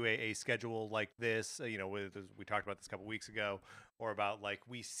adhering to a schedule like this, we talked about this a couple weeks ago, or about like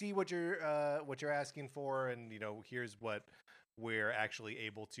we see what you're asking for, and here's what we're actually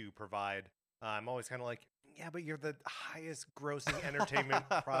able to provide. I'm always kind of like, yeah, but you're the highest grossing entertainment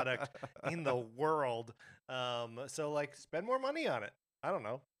product in the world, so like spend more money on it. I don't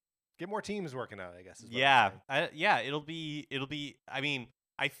know. Get more teams working on it, I guess. Is what I'm saying. Yeah. It'll be. I mean,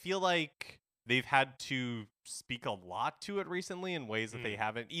 I feel like they've had to speak a lot to it recently in ways that they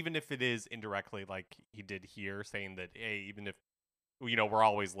haven't, even if it is indirectly, like he did here, saying that, hey, even if we're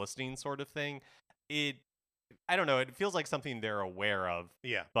always listening, sort of thing. I don't know. It feels like something they're aware of.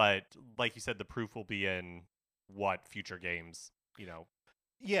 Yeah. But like you said, the proof will be in what future games,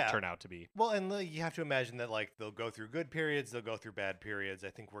 turn out to be. Well, and you have to imagine that like they'll go through good periods, they'll go through bad periods. I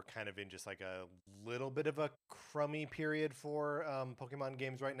think we're kind of in just like a little bit of a crummy period for Pokemon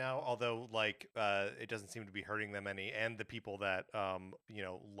games right now. Although like it doesn't seem to be hurting them any, and the people that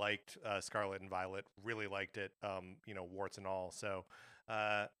liked Scarlet and Violet really liked it, warts and all. So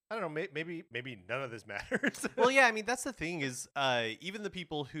I don't know. Maybe none of this matters. Well, yeah. I mean, that's the thing is even the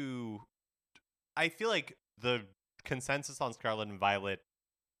people who I feel like the consensus on Scarlet and Violet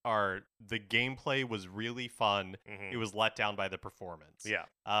are the gameplay was really fun. It was let down by the performance. Yeah.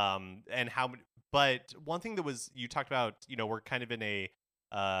 But one thing that was you talked about, we're kind of in a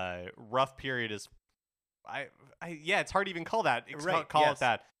rough period. It's hard to even call that. Call it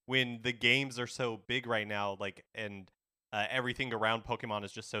that when the games are so big right now, like and everything around Pokemon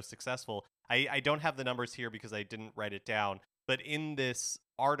is just so successful. I don't have the numbers here because I didn't write it down, but in this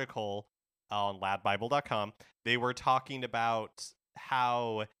article on ladbible.com, they were talking about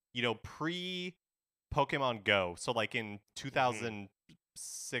how pre Pokemon Go, so like in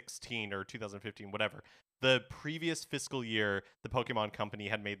 2016 or 2015, whatever, the previous fiscal year, the Pokemon Company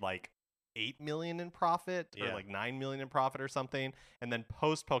had made like 8 million in profit or like 9 million in profit or something, and then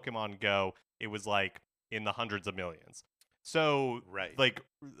post Pokemon Go, it was like in the hundreds of millions. So like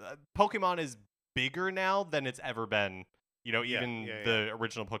Pokemon is bigger now than it's ever been. The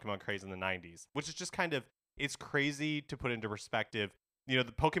original Pokemon craze in the 90s, which is just kind of, it's crazy to put into perspective. The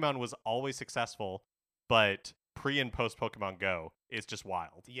Pokemon was always successful, but pre and post Pokemon Go is just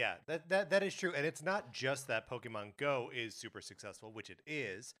wild. Yeah, that is true. And it's not just that Pokemon Go is super successful, which it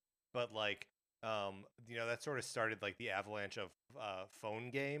is, but like, that sort of started like the avalanche of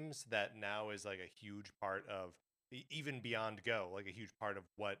phone games that now is like a huge part of, even beyond Go, like a huge part of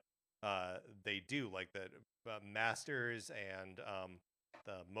what they do, like the Masters and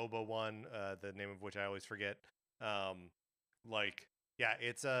the MOBA one, the name of which I always forget.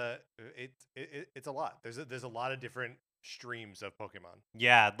 It's a lot. There's a lot of different streams of Pokemon.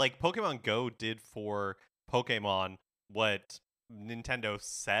 Yeah, like Pokemon Go did for Pokemon what Nintendo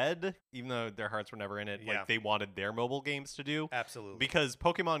said, even though their hearts were never in it. Like they wanted their mobile games to do. Absolutely. Because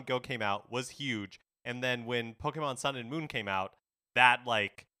Pokemon Go came out, was huge, and then when Pokemon Sun and Moon came out, that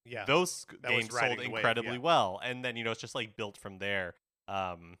like those games sold incredibly well, and then it's just like built from there.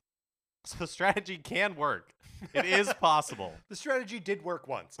 So strategy can work. It is possible. The strategy did work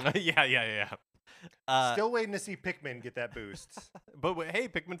once. Yeah. Still waiting to see Pikmin get that boost. But hey,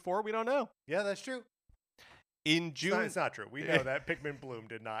 Pikmin 4, we don't know. Yeah, that's true. In June, it's not true. We know that Pikmin Bloom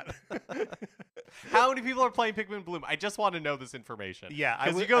did not. How many people are playing Pikmin Bloom? I just want to know this information. Yeah,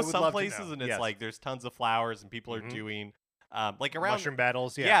 because you go some places and it's like there's tons of flowers and people are doing like around mushroom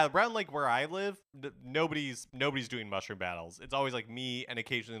battles. Yeah, around like where I live, nobody's doing mushroom battles. It's always like me, and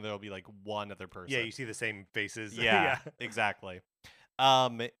occasionally there'll be like one other person. Yeah, you see the same faces. Yeah, exactly.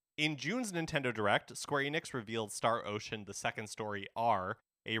 In June's Nintendo Direct, Square Enix revealed Star Ocean: The Second Story R,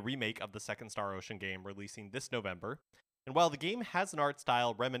 a remake of the second Star Ocean game, releasing this November. And while the game has an art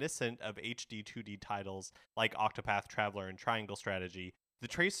style reminiscent of HD 2D titles like Octopath Traveler and Triangle Strategy,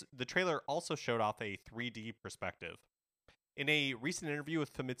 the trailer also showed off a 3D perspective. In a recent interview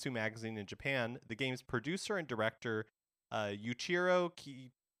with Famitsu Magazine in Japan, the game's producer and director, Yuichiro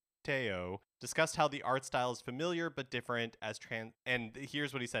Kitao, discussed how the art style is familiar but different and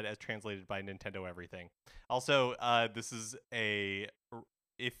here's what he said as translated by Nintendo Everything. Also, this is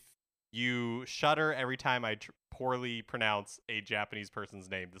if you shudder every time I poorly pronounce a Japanese person's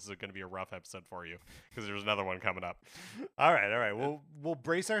name, this is going to be a rough episode for you because there's another one coming up. All right. We'll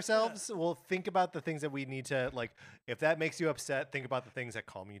brace ourselves. We'll think about the things that we need to, like, if that makes you upset, think about the things that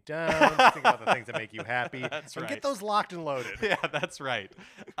calm you down. Think about the things that make you happy. That's right. Get those locked and loaded. Yeah, that's right.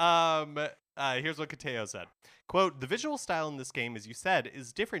 Here's what Kateo said. Quote, "The visual style in this game, as you said,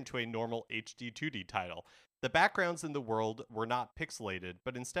 is different to a normal HD 2D title. The backgrounds in the world were not pixelated,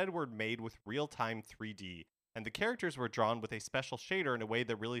 but instead were made with real-time 3D. and the characters were drawn with a special shader in a way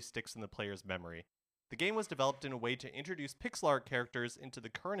that really sticks in the player's memory. The game was developed in a way to introduce pixel art characters into the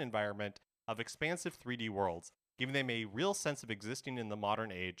current environment of expansive 3D worlds, giving them a real sense of existing in the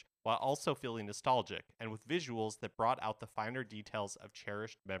modern age while also feeling nostalgic, and with visuals that brought out the finer details of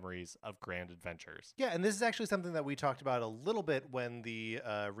cherished memories of grand adventures. Yeah, and this is actually something that we talked about a little bit when the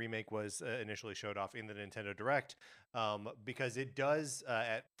remake was initially showed off in the Nintendo Direct, because it does,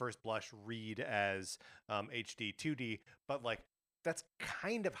 at first blush, read as HD 2D, but like that's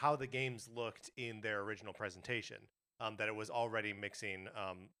kind of how the games looked in their original presentation. That it was already mixing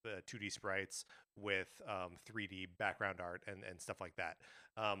 2D sprites with 3D background art and stuff like that.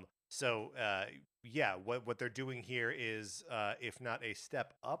 Yeah, what they're doing here is, if not a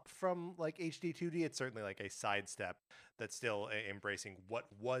step up from like HD 2D, it's certainly like a sidestep that's still embracing what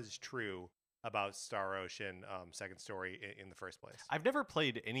was true about Star Ocean Second Story in the first place. I've never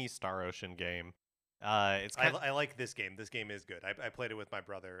played any Star Ocean game. I like this game. This game is good. I played it with my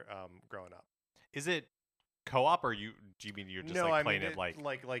brother growing up. Is it co-op, or do you mean you're just playing it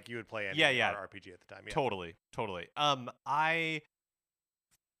like you would play any RPG at the time? Yeah. Totally.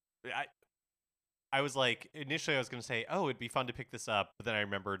 I was like, initially I was going to say, oh, it'd be fun to pick this up, but then I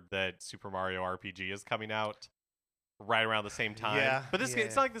remembered that Super Mario RPG is coming out right around the same time. Yeah, but it's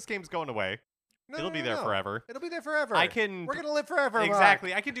not like this game's going away. It'll be there forever. It'll be there forever. We're going to live forever.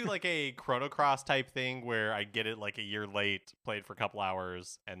 Exactly. Mark. I can do like a Chrono Cross type thing where I get it like a year late, play it for a couple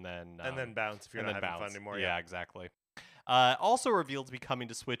hours, and then bounce if you're not having fun anymore. Yeah, exactly. Also revealed to be coming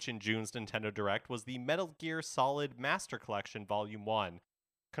to Switch in June's Nintendo Direct was the Metal Gear Solid Master Collection Volume 1.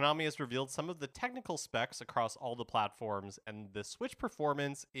 Konami has revealed some of the technical specs across all the platforms, and the Switch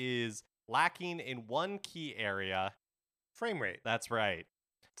performance is lacking in one key area. Frame rate. That's right.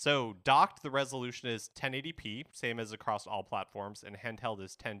 So, docked, the resolution is 1080p, same as across all platforms, and handheld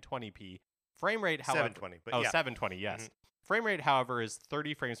is 1020p. Frame rate, however... 720, but yeah. 720, yes. Mm-hmm. Frame rate, however, is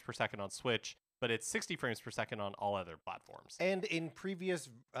 30 frames per second on Switch, but it's 60 frames per second on all other platforms. And in previous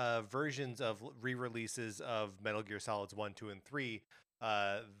versions of re-releases of Metal Gear Solids 1, 2, and 3,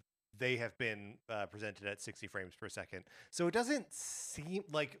 they have been presented at 60 frames per second. So it doesn't seem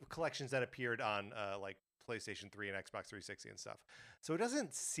like collections that appeared on like PlayStation 3 and Xbox 360 and stuff. So it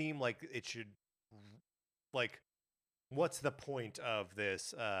doesn't seem like it should, like, what's the point of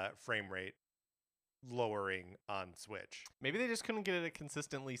this frame rate lowering on Switch? Maybe they just couldn't get it at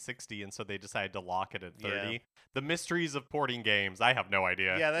consistently 60, and so they decided to lock it at 30. Yeah. The mysteries of porting games, I have no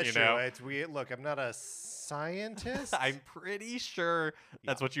idea. Yeah, that's true. It's weird. Look, I'm not a scientist. I'm pretty sure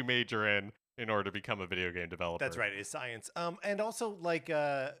that's what you major in order to become a video game developer. That's right, it's science. And also, like,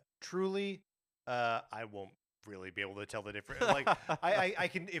 truly, I won't really be able to tell the difference. Like, I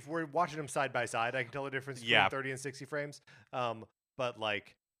can, if we're watching them side by side, I can tell the difference between 30 and 60 frames. But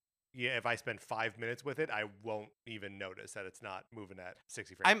like, yeah, if I spend 5 minutes with it, I won't even notice that it's not moving at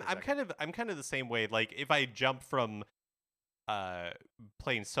 60 frames. I'm kind of the same way. Like, if I jump from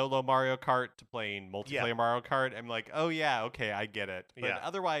playing solo Mario Kart to playing multiplayer Mario Kart, I'm like, oh yeah, okay, I get it. But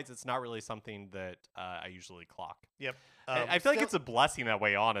otherwise, it's not really something that I usually clock. Yep. I feel like it's a blessing that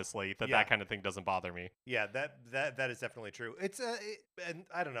way, honestly, that kind of thing doesn't bother me. Yeah, that is definitely true. It's and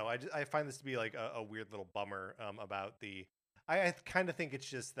I don't know. I find this to be like a weird little bummer about the. I kind of think it's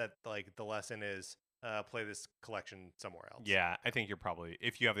just that, like, the lesson is play this collection somewhere else. Yeah, I think you're probably,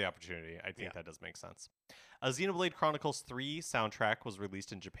 if you have the opportunity, I think that does make sense. Xenoblade Chronicles 3 soundtrack was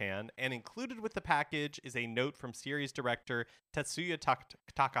released in Japan, and included with the package is a note from series director Tetsuya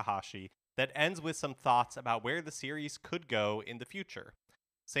Takahashi that ends with some thoughts about where the series could go in the future.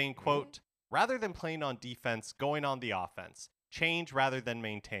 Saying, quote, rather than playing on defense, going on the offense. Change rather than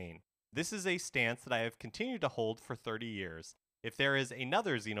maintain. This is a stance that I have continued to hold for 30 years. If there is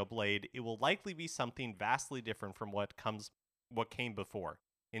another Xenoblade, it will likely be something vastly different from what came before.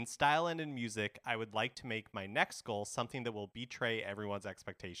 In style and in music, I would like to make my next goal something that will betray everyone's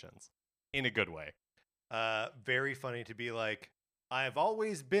expectations. In a good way. Very funny to be like, I've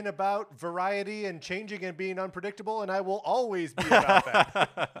always been about variety and changing and being unpredictable, and I will always be about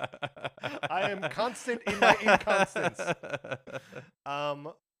that. I am constant in my inconstance.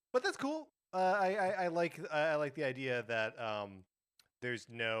 But that's cool. I like the idea that there's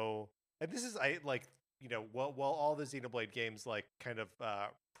no, and this is while all the Xenoblade games like kind of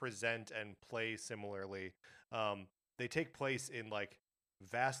present and play similarly, they take place in like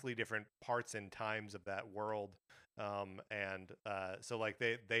vastly different parts and times of that world, so like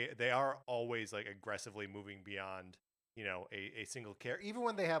they are always like aggressively moving beyond a single character, even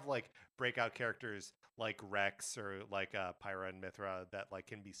when they have like breakout characters like Rex or like Pyra and Mithra that like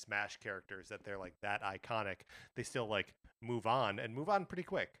can be smash characters that they're like that iconic. They still like move on pretty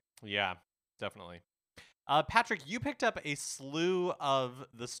quick. Yeah, definitely. Patrick, you picked up a slew of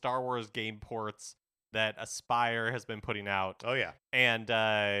the Star Wars game ports that Aspyr has been putting out. Oh, yeah. And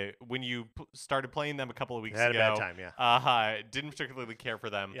when you started playing them a couple of weeks had ago, a bad time, yeah. Didn't particularly care for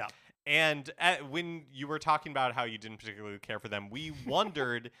them. Yeah. And when you were talking about how you didn't particularly care for them, we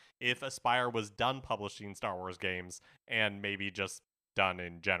wondered if Aspyr was done publishing Star Wars games and maybe just done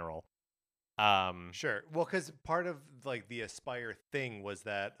in general. Sure. Well, because part of like the Aspyr thing was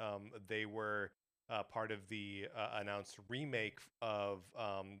that they were part of the announced remake of the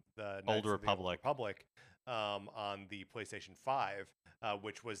Old Knights of the Republic. Republic on the PlayStation 5,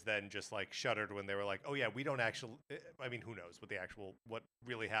 which was then just like shuttered when they were like, oh yeah, we don't actually. I mean, who knows what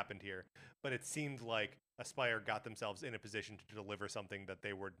really happened here? But it seemed like Aspyr got themselves in a position to deliver something that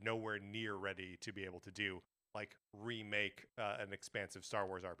they were nowhere near ready to be able to do, like remake an expansive Star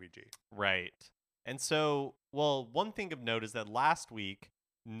Wars RPG. Right. And so, well, one thing of note is that last week,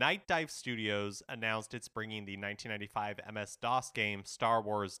 Night Dive Studios announced it's bringing the 1995 MS-DOS game Star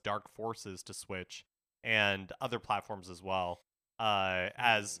Wars Dark Forces to Switch and other platforms as well,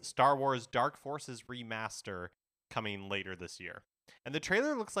 as Star Wars Dark Forces Remaster coming later this year. And the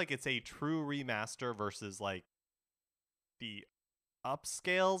trailer looks like it's a true remaster versus like the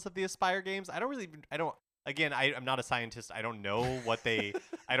upscales of the Aspyr games. Again, I'm not a scientist. I don't know what they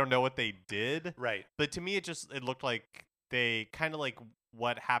did. Right. But to me, it looked like they kind of like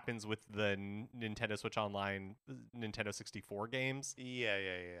what happens with the Nintendo Switch Online, Nintendo 64 games. Yeah.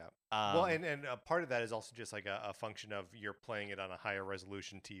 Well, and part of that is also just like a function of you're playing it on a higher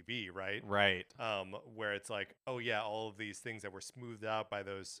resolution TV, right? Right. Where it's like, oh yeah, all of these things that were smoothed out by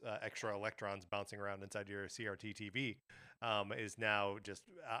those extra electrons bouncing around inside your CRT TV is now just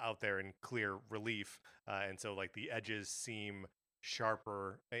out there in clear relief. And so like the edges seem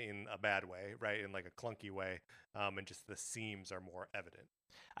sharper in a bad way, right? In like a clunky way. And just the seams are more evident.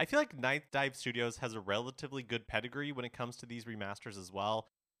 I feel like Night Dive Studios has a relatively good pedigree when it comes to these remasters as well.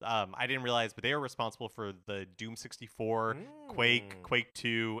 I didn't realize, but they are responsible for the Doom 64, Quake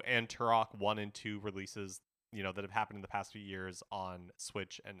 2, and Turok 1 and 2 releases, that have happened in the past few years on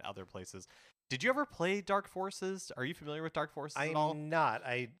Switch and other places. Did you ever play Dark Forces? Are you familiar with Dark Forces at all? I'm not.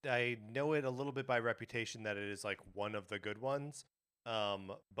 I know it a little bit by reputation that it is like one of the good ones.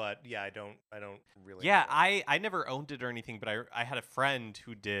 But yeah, I don't really. Yeah, I never owned it or anything, but I had a friend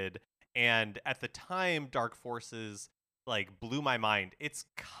who did, and at the time, Dark Forces like blew my mind. It's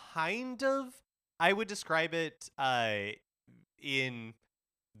kind of, I would describe it in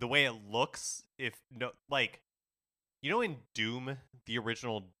the way it looks. If no, like, in Doom, the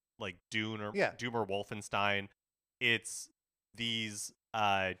original like Doom or Wolfenstein, it's these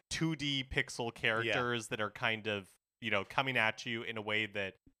 2D pixel characters that are kind of coming at you in a way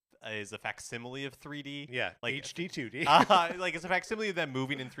that is a facsimile of 3D. Yeah, like HD 2D. Like it's a facsimile of them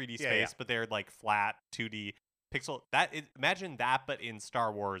moving in 3D space, but they're like flat 2D pixel. Imagine that, but in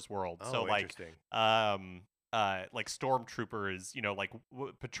Star Wars world. Oh, so like, interesting. like stormtroopers, like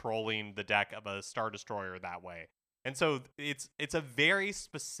patrolling the deck of a Star Destroyer that way. And so it's a very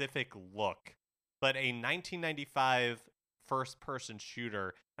specific look, but a 1995 first-person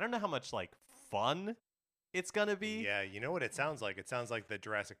shooter. I don't know how much like fun it's gonna be. Yeah, you know what it sounds like? It sounds like the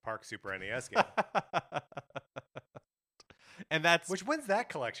Jurassic Park Super NES game. And that's when's that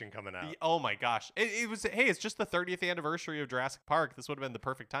collection coming out? Oh my gosh. It was, hey, it's just the 30th anniversary of Jurassic Park. This would have been the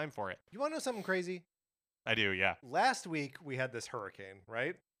perfect time for it. You want to know something crazy? I do, yeah. Last week we had this hurricane,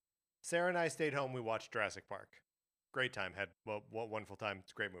 right? Sarah and I stayed home. We watched Jurassic Park. Great time. Had wonderful time.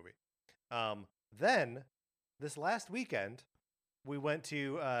 It's a great movie. Then this last weekend we went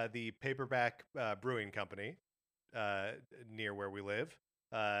to the Paperback Brewing Company near where we live.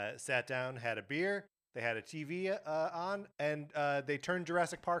 Sat down, had a beer. They had a TV on, and they turned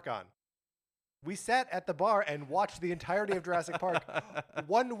Jurassic Park on. We sat at the bar and watched the entirety of Jurassic Park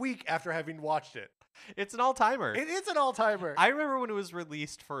 1 week after having watched it. It's an all-timer. It is an all-timer. I remember when it was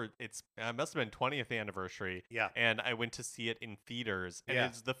released for it must have been 20th anniversary. Yeah. And I went to see it in theaters. And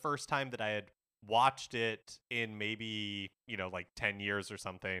it's the first time that I had watched it in maybe, like 10 years or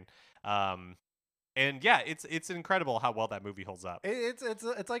something. And yeah, it's incredible how well that movie holds up.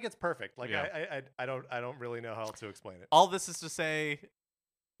 It's like it's perfect. Like I don't really know how else to explain it. All this is to say,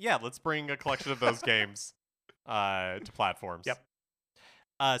 yeah, let's bring a collection of those games to platforms. Yep.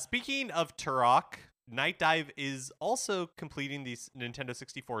 Speaking of Turok, Night Dive is also completing the Nintendo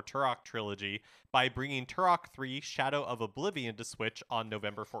 64 Turok trilogy by bringing Turok 3 Shadow of Oblivion to Switch on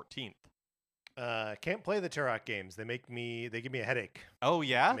November 14th. Can't play the Turok games. They give me a headache. Oh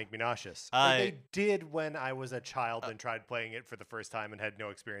yeah, They make me nauseous. They did when I was a child and tried playing it for the first time and had no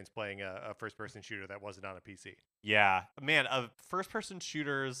experience playing a first-person shooter that wasn't on a PC. Yeah, man, first-person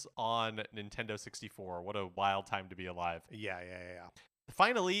shooters on Nintendo 64. What a wild time to be alive. Yeah.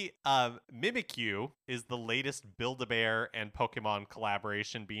 Finally, Mimikyu is the latest Build-A-Bear and Pokemon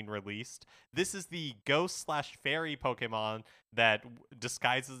collaboration being released. This is the ghost/fairy Pokemon that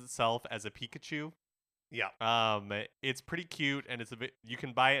disguises itself as a Pikachu. Yeah. It's pretty cute, and you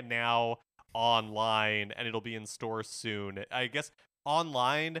can buy it now online, and it'll be in stores soon. I guess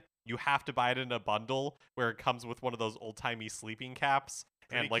online you have to buy it in a bundle where it comes with one of those old-timey sleeping caps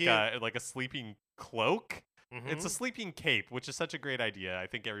and like a sleeping cloak. Mm-hmm. It's a sleeping cape, which is such a great idea. I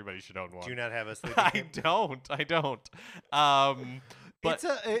think everybody should own one. Do you not have a sleeping cape? I don't. But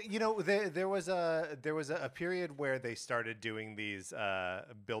it's there was a period where they started doing these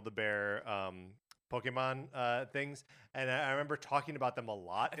Build-A-Bear Pokemon things, and I remember talking about them a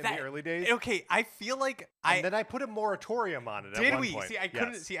lot in the early days. Okay, I feel like then I put a moratorium on it. Did at one we? Point.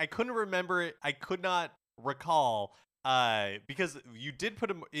 I couldn't remember it. I could not recall. Because you did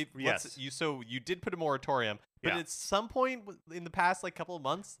put you did put a moratorium, but at some point in the past couple of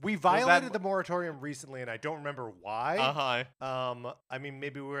months, we violated the moratorium recently, and I don't remember why. I mean,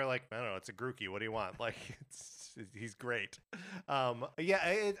 maybe we were like, I don't know, it's a Grookey. What do you want? Like, he's great. I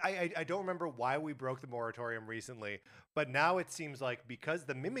don't remember why we broke the moratorium recently, but now it seems like because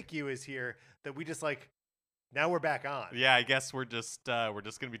the Mimikyu is here that we just now we're back on. Yeah, I guess we're just going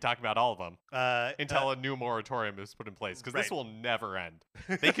to be talking about all of them until a new moratorium is put in place, because this will never end.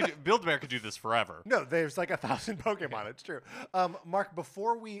 Build-A-Bear could do this forever. No, there's 1,000 Pokemon. It's true. Mark,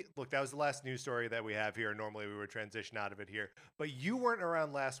 before we look, that was the last news story that we have here. Normally we would transition out of it here, but you weren't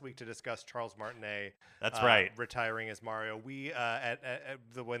around last week to discuss Charles Martinet. That's right. Retiring as Mario. We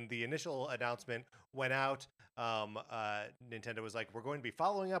when the initial announcement went out, Nintendo was like, we're going to be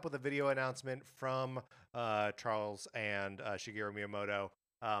following up with a video announcement from Charles and Shigeru Miyamoto.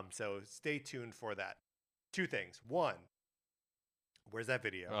 So stay tuned for that. Two things. One, where's that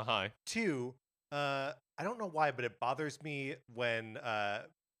video? Two, I don't know why, but it bothers me when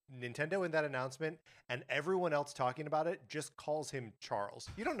Nintendo in that announcement and everyone else talking about it just calls him Charles.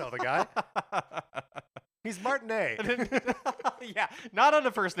 You don't know the guy. He's Martinet. Yeah, not on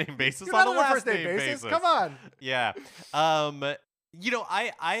a first name basis. Not on a last first name basis. Come on. Yeah.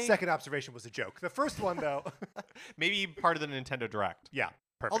 I second observation was a joke. The first one, though, maybe part of the Nintendo Direct. Yeah,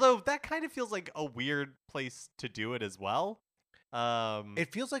 perfect. Although that kind of feels like a weird place to do it as well.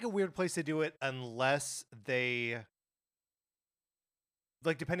 It feels like a weird place to do it unless they,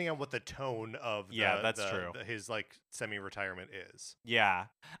 depending on what the tone of his semi-retirement is. Yeah,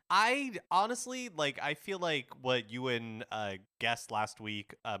 I honestly I feel like what you and guest last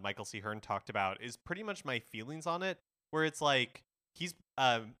week, Michael C. Hearn, talked about is pretty much my feelings on it. Where it's he's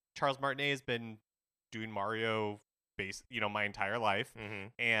Charles Martinet has been doing Mario my entire life,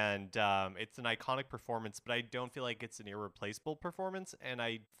 and it's an iconic performance, but I don't feel like it's an irreplaceable performance, and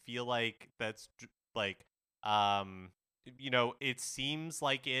I feel like that's it seems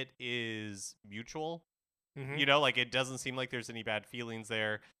like it is mutual. It doesn't seem like there's any bad feelings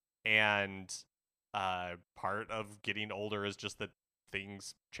there, and part of getting older is just that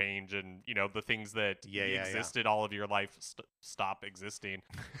things change, and the things that existed all of your life stop existing.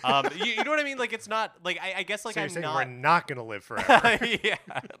 You know what I mean? It's not I guess so we're not gonna live forever. Yeah,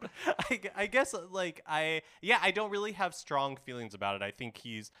 I guess I don't really have strong feelings about it. I think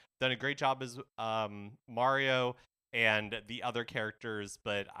he's done a great job as Mario and the other characters,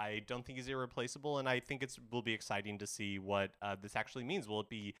 but I don't think he's irreplaceable, and I think will be exciting to see what this actually means. Will it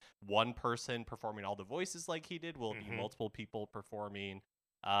be one person performing all the voices like he did? Will it be multiple people performing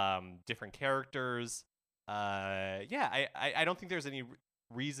different characters? I don't think there's any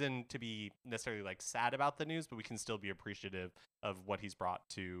reason to be necessarily sad about the news, but we can still be appreciative of what he's brought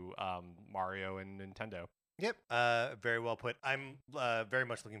to Mario and Nintendo. Yep, very well put. I'm very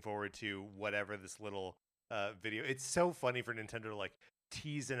much looking forward to whatever this little video. It's so funny for Nintendo to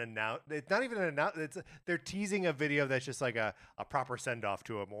tease and announce. It's not even an announce. They're teasing a video that's just a proper send off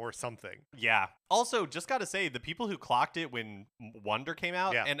to him or something. Yeah. Also, just gotta say, the people who clocked it when Wonder came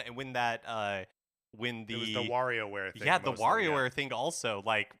out, and when that when it was the WarioWare thing. Yeah, the WarioWare thing also.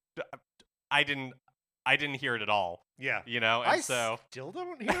 I didn't hear it at all. Yeah. And I so still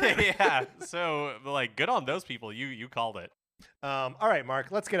don't hear it. Yeah. So good on those people. You called it. All right, Mark.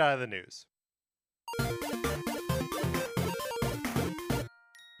 Let's get out of the news.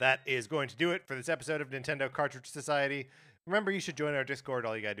 That is going to do it for this episode of Nintendo Cartridge Society. Remember, you should join our Discord.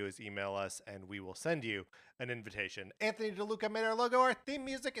 All you gotta do is email us, and we will send you an invitation. Anthony DeLuca made our logo. Our theme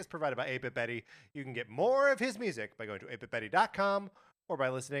music is provided by 8-Bit Betty. You can get more of his music by going to 8bitbetty.com or by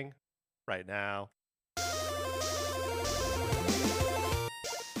listening right now.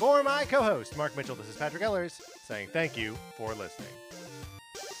 For my co-host, Mark Mitchell, this is Patrick Ellers saying thank you for listening.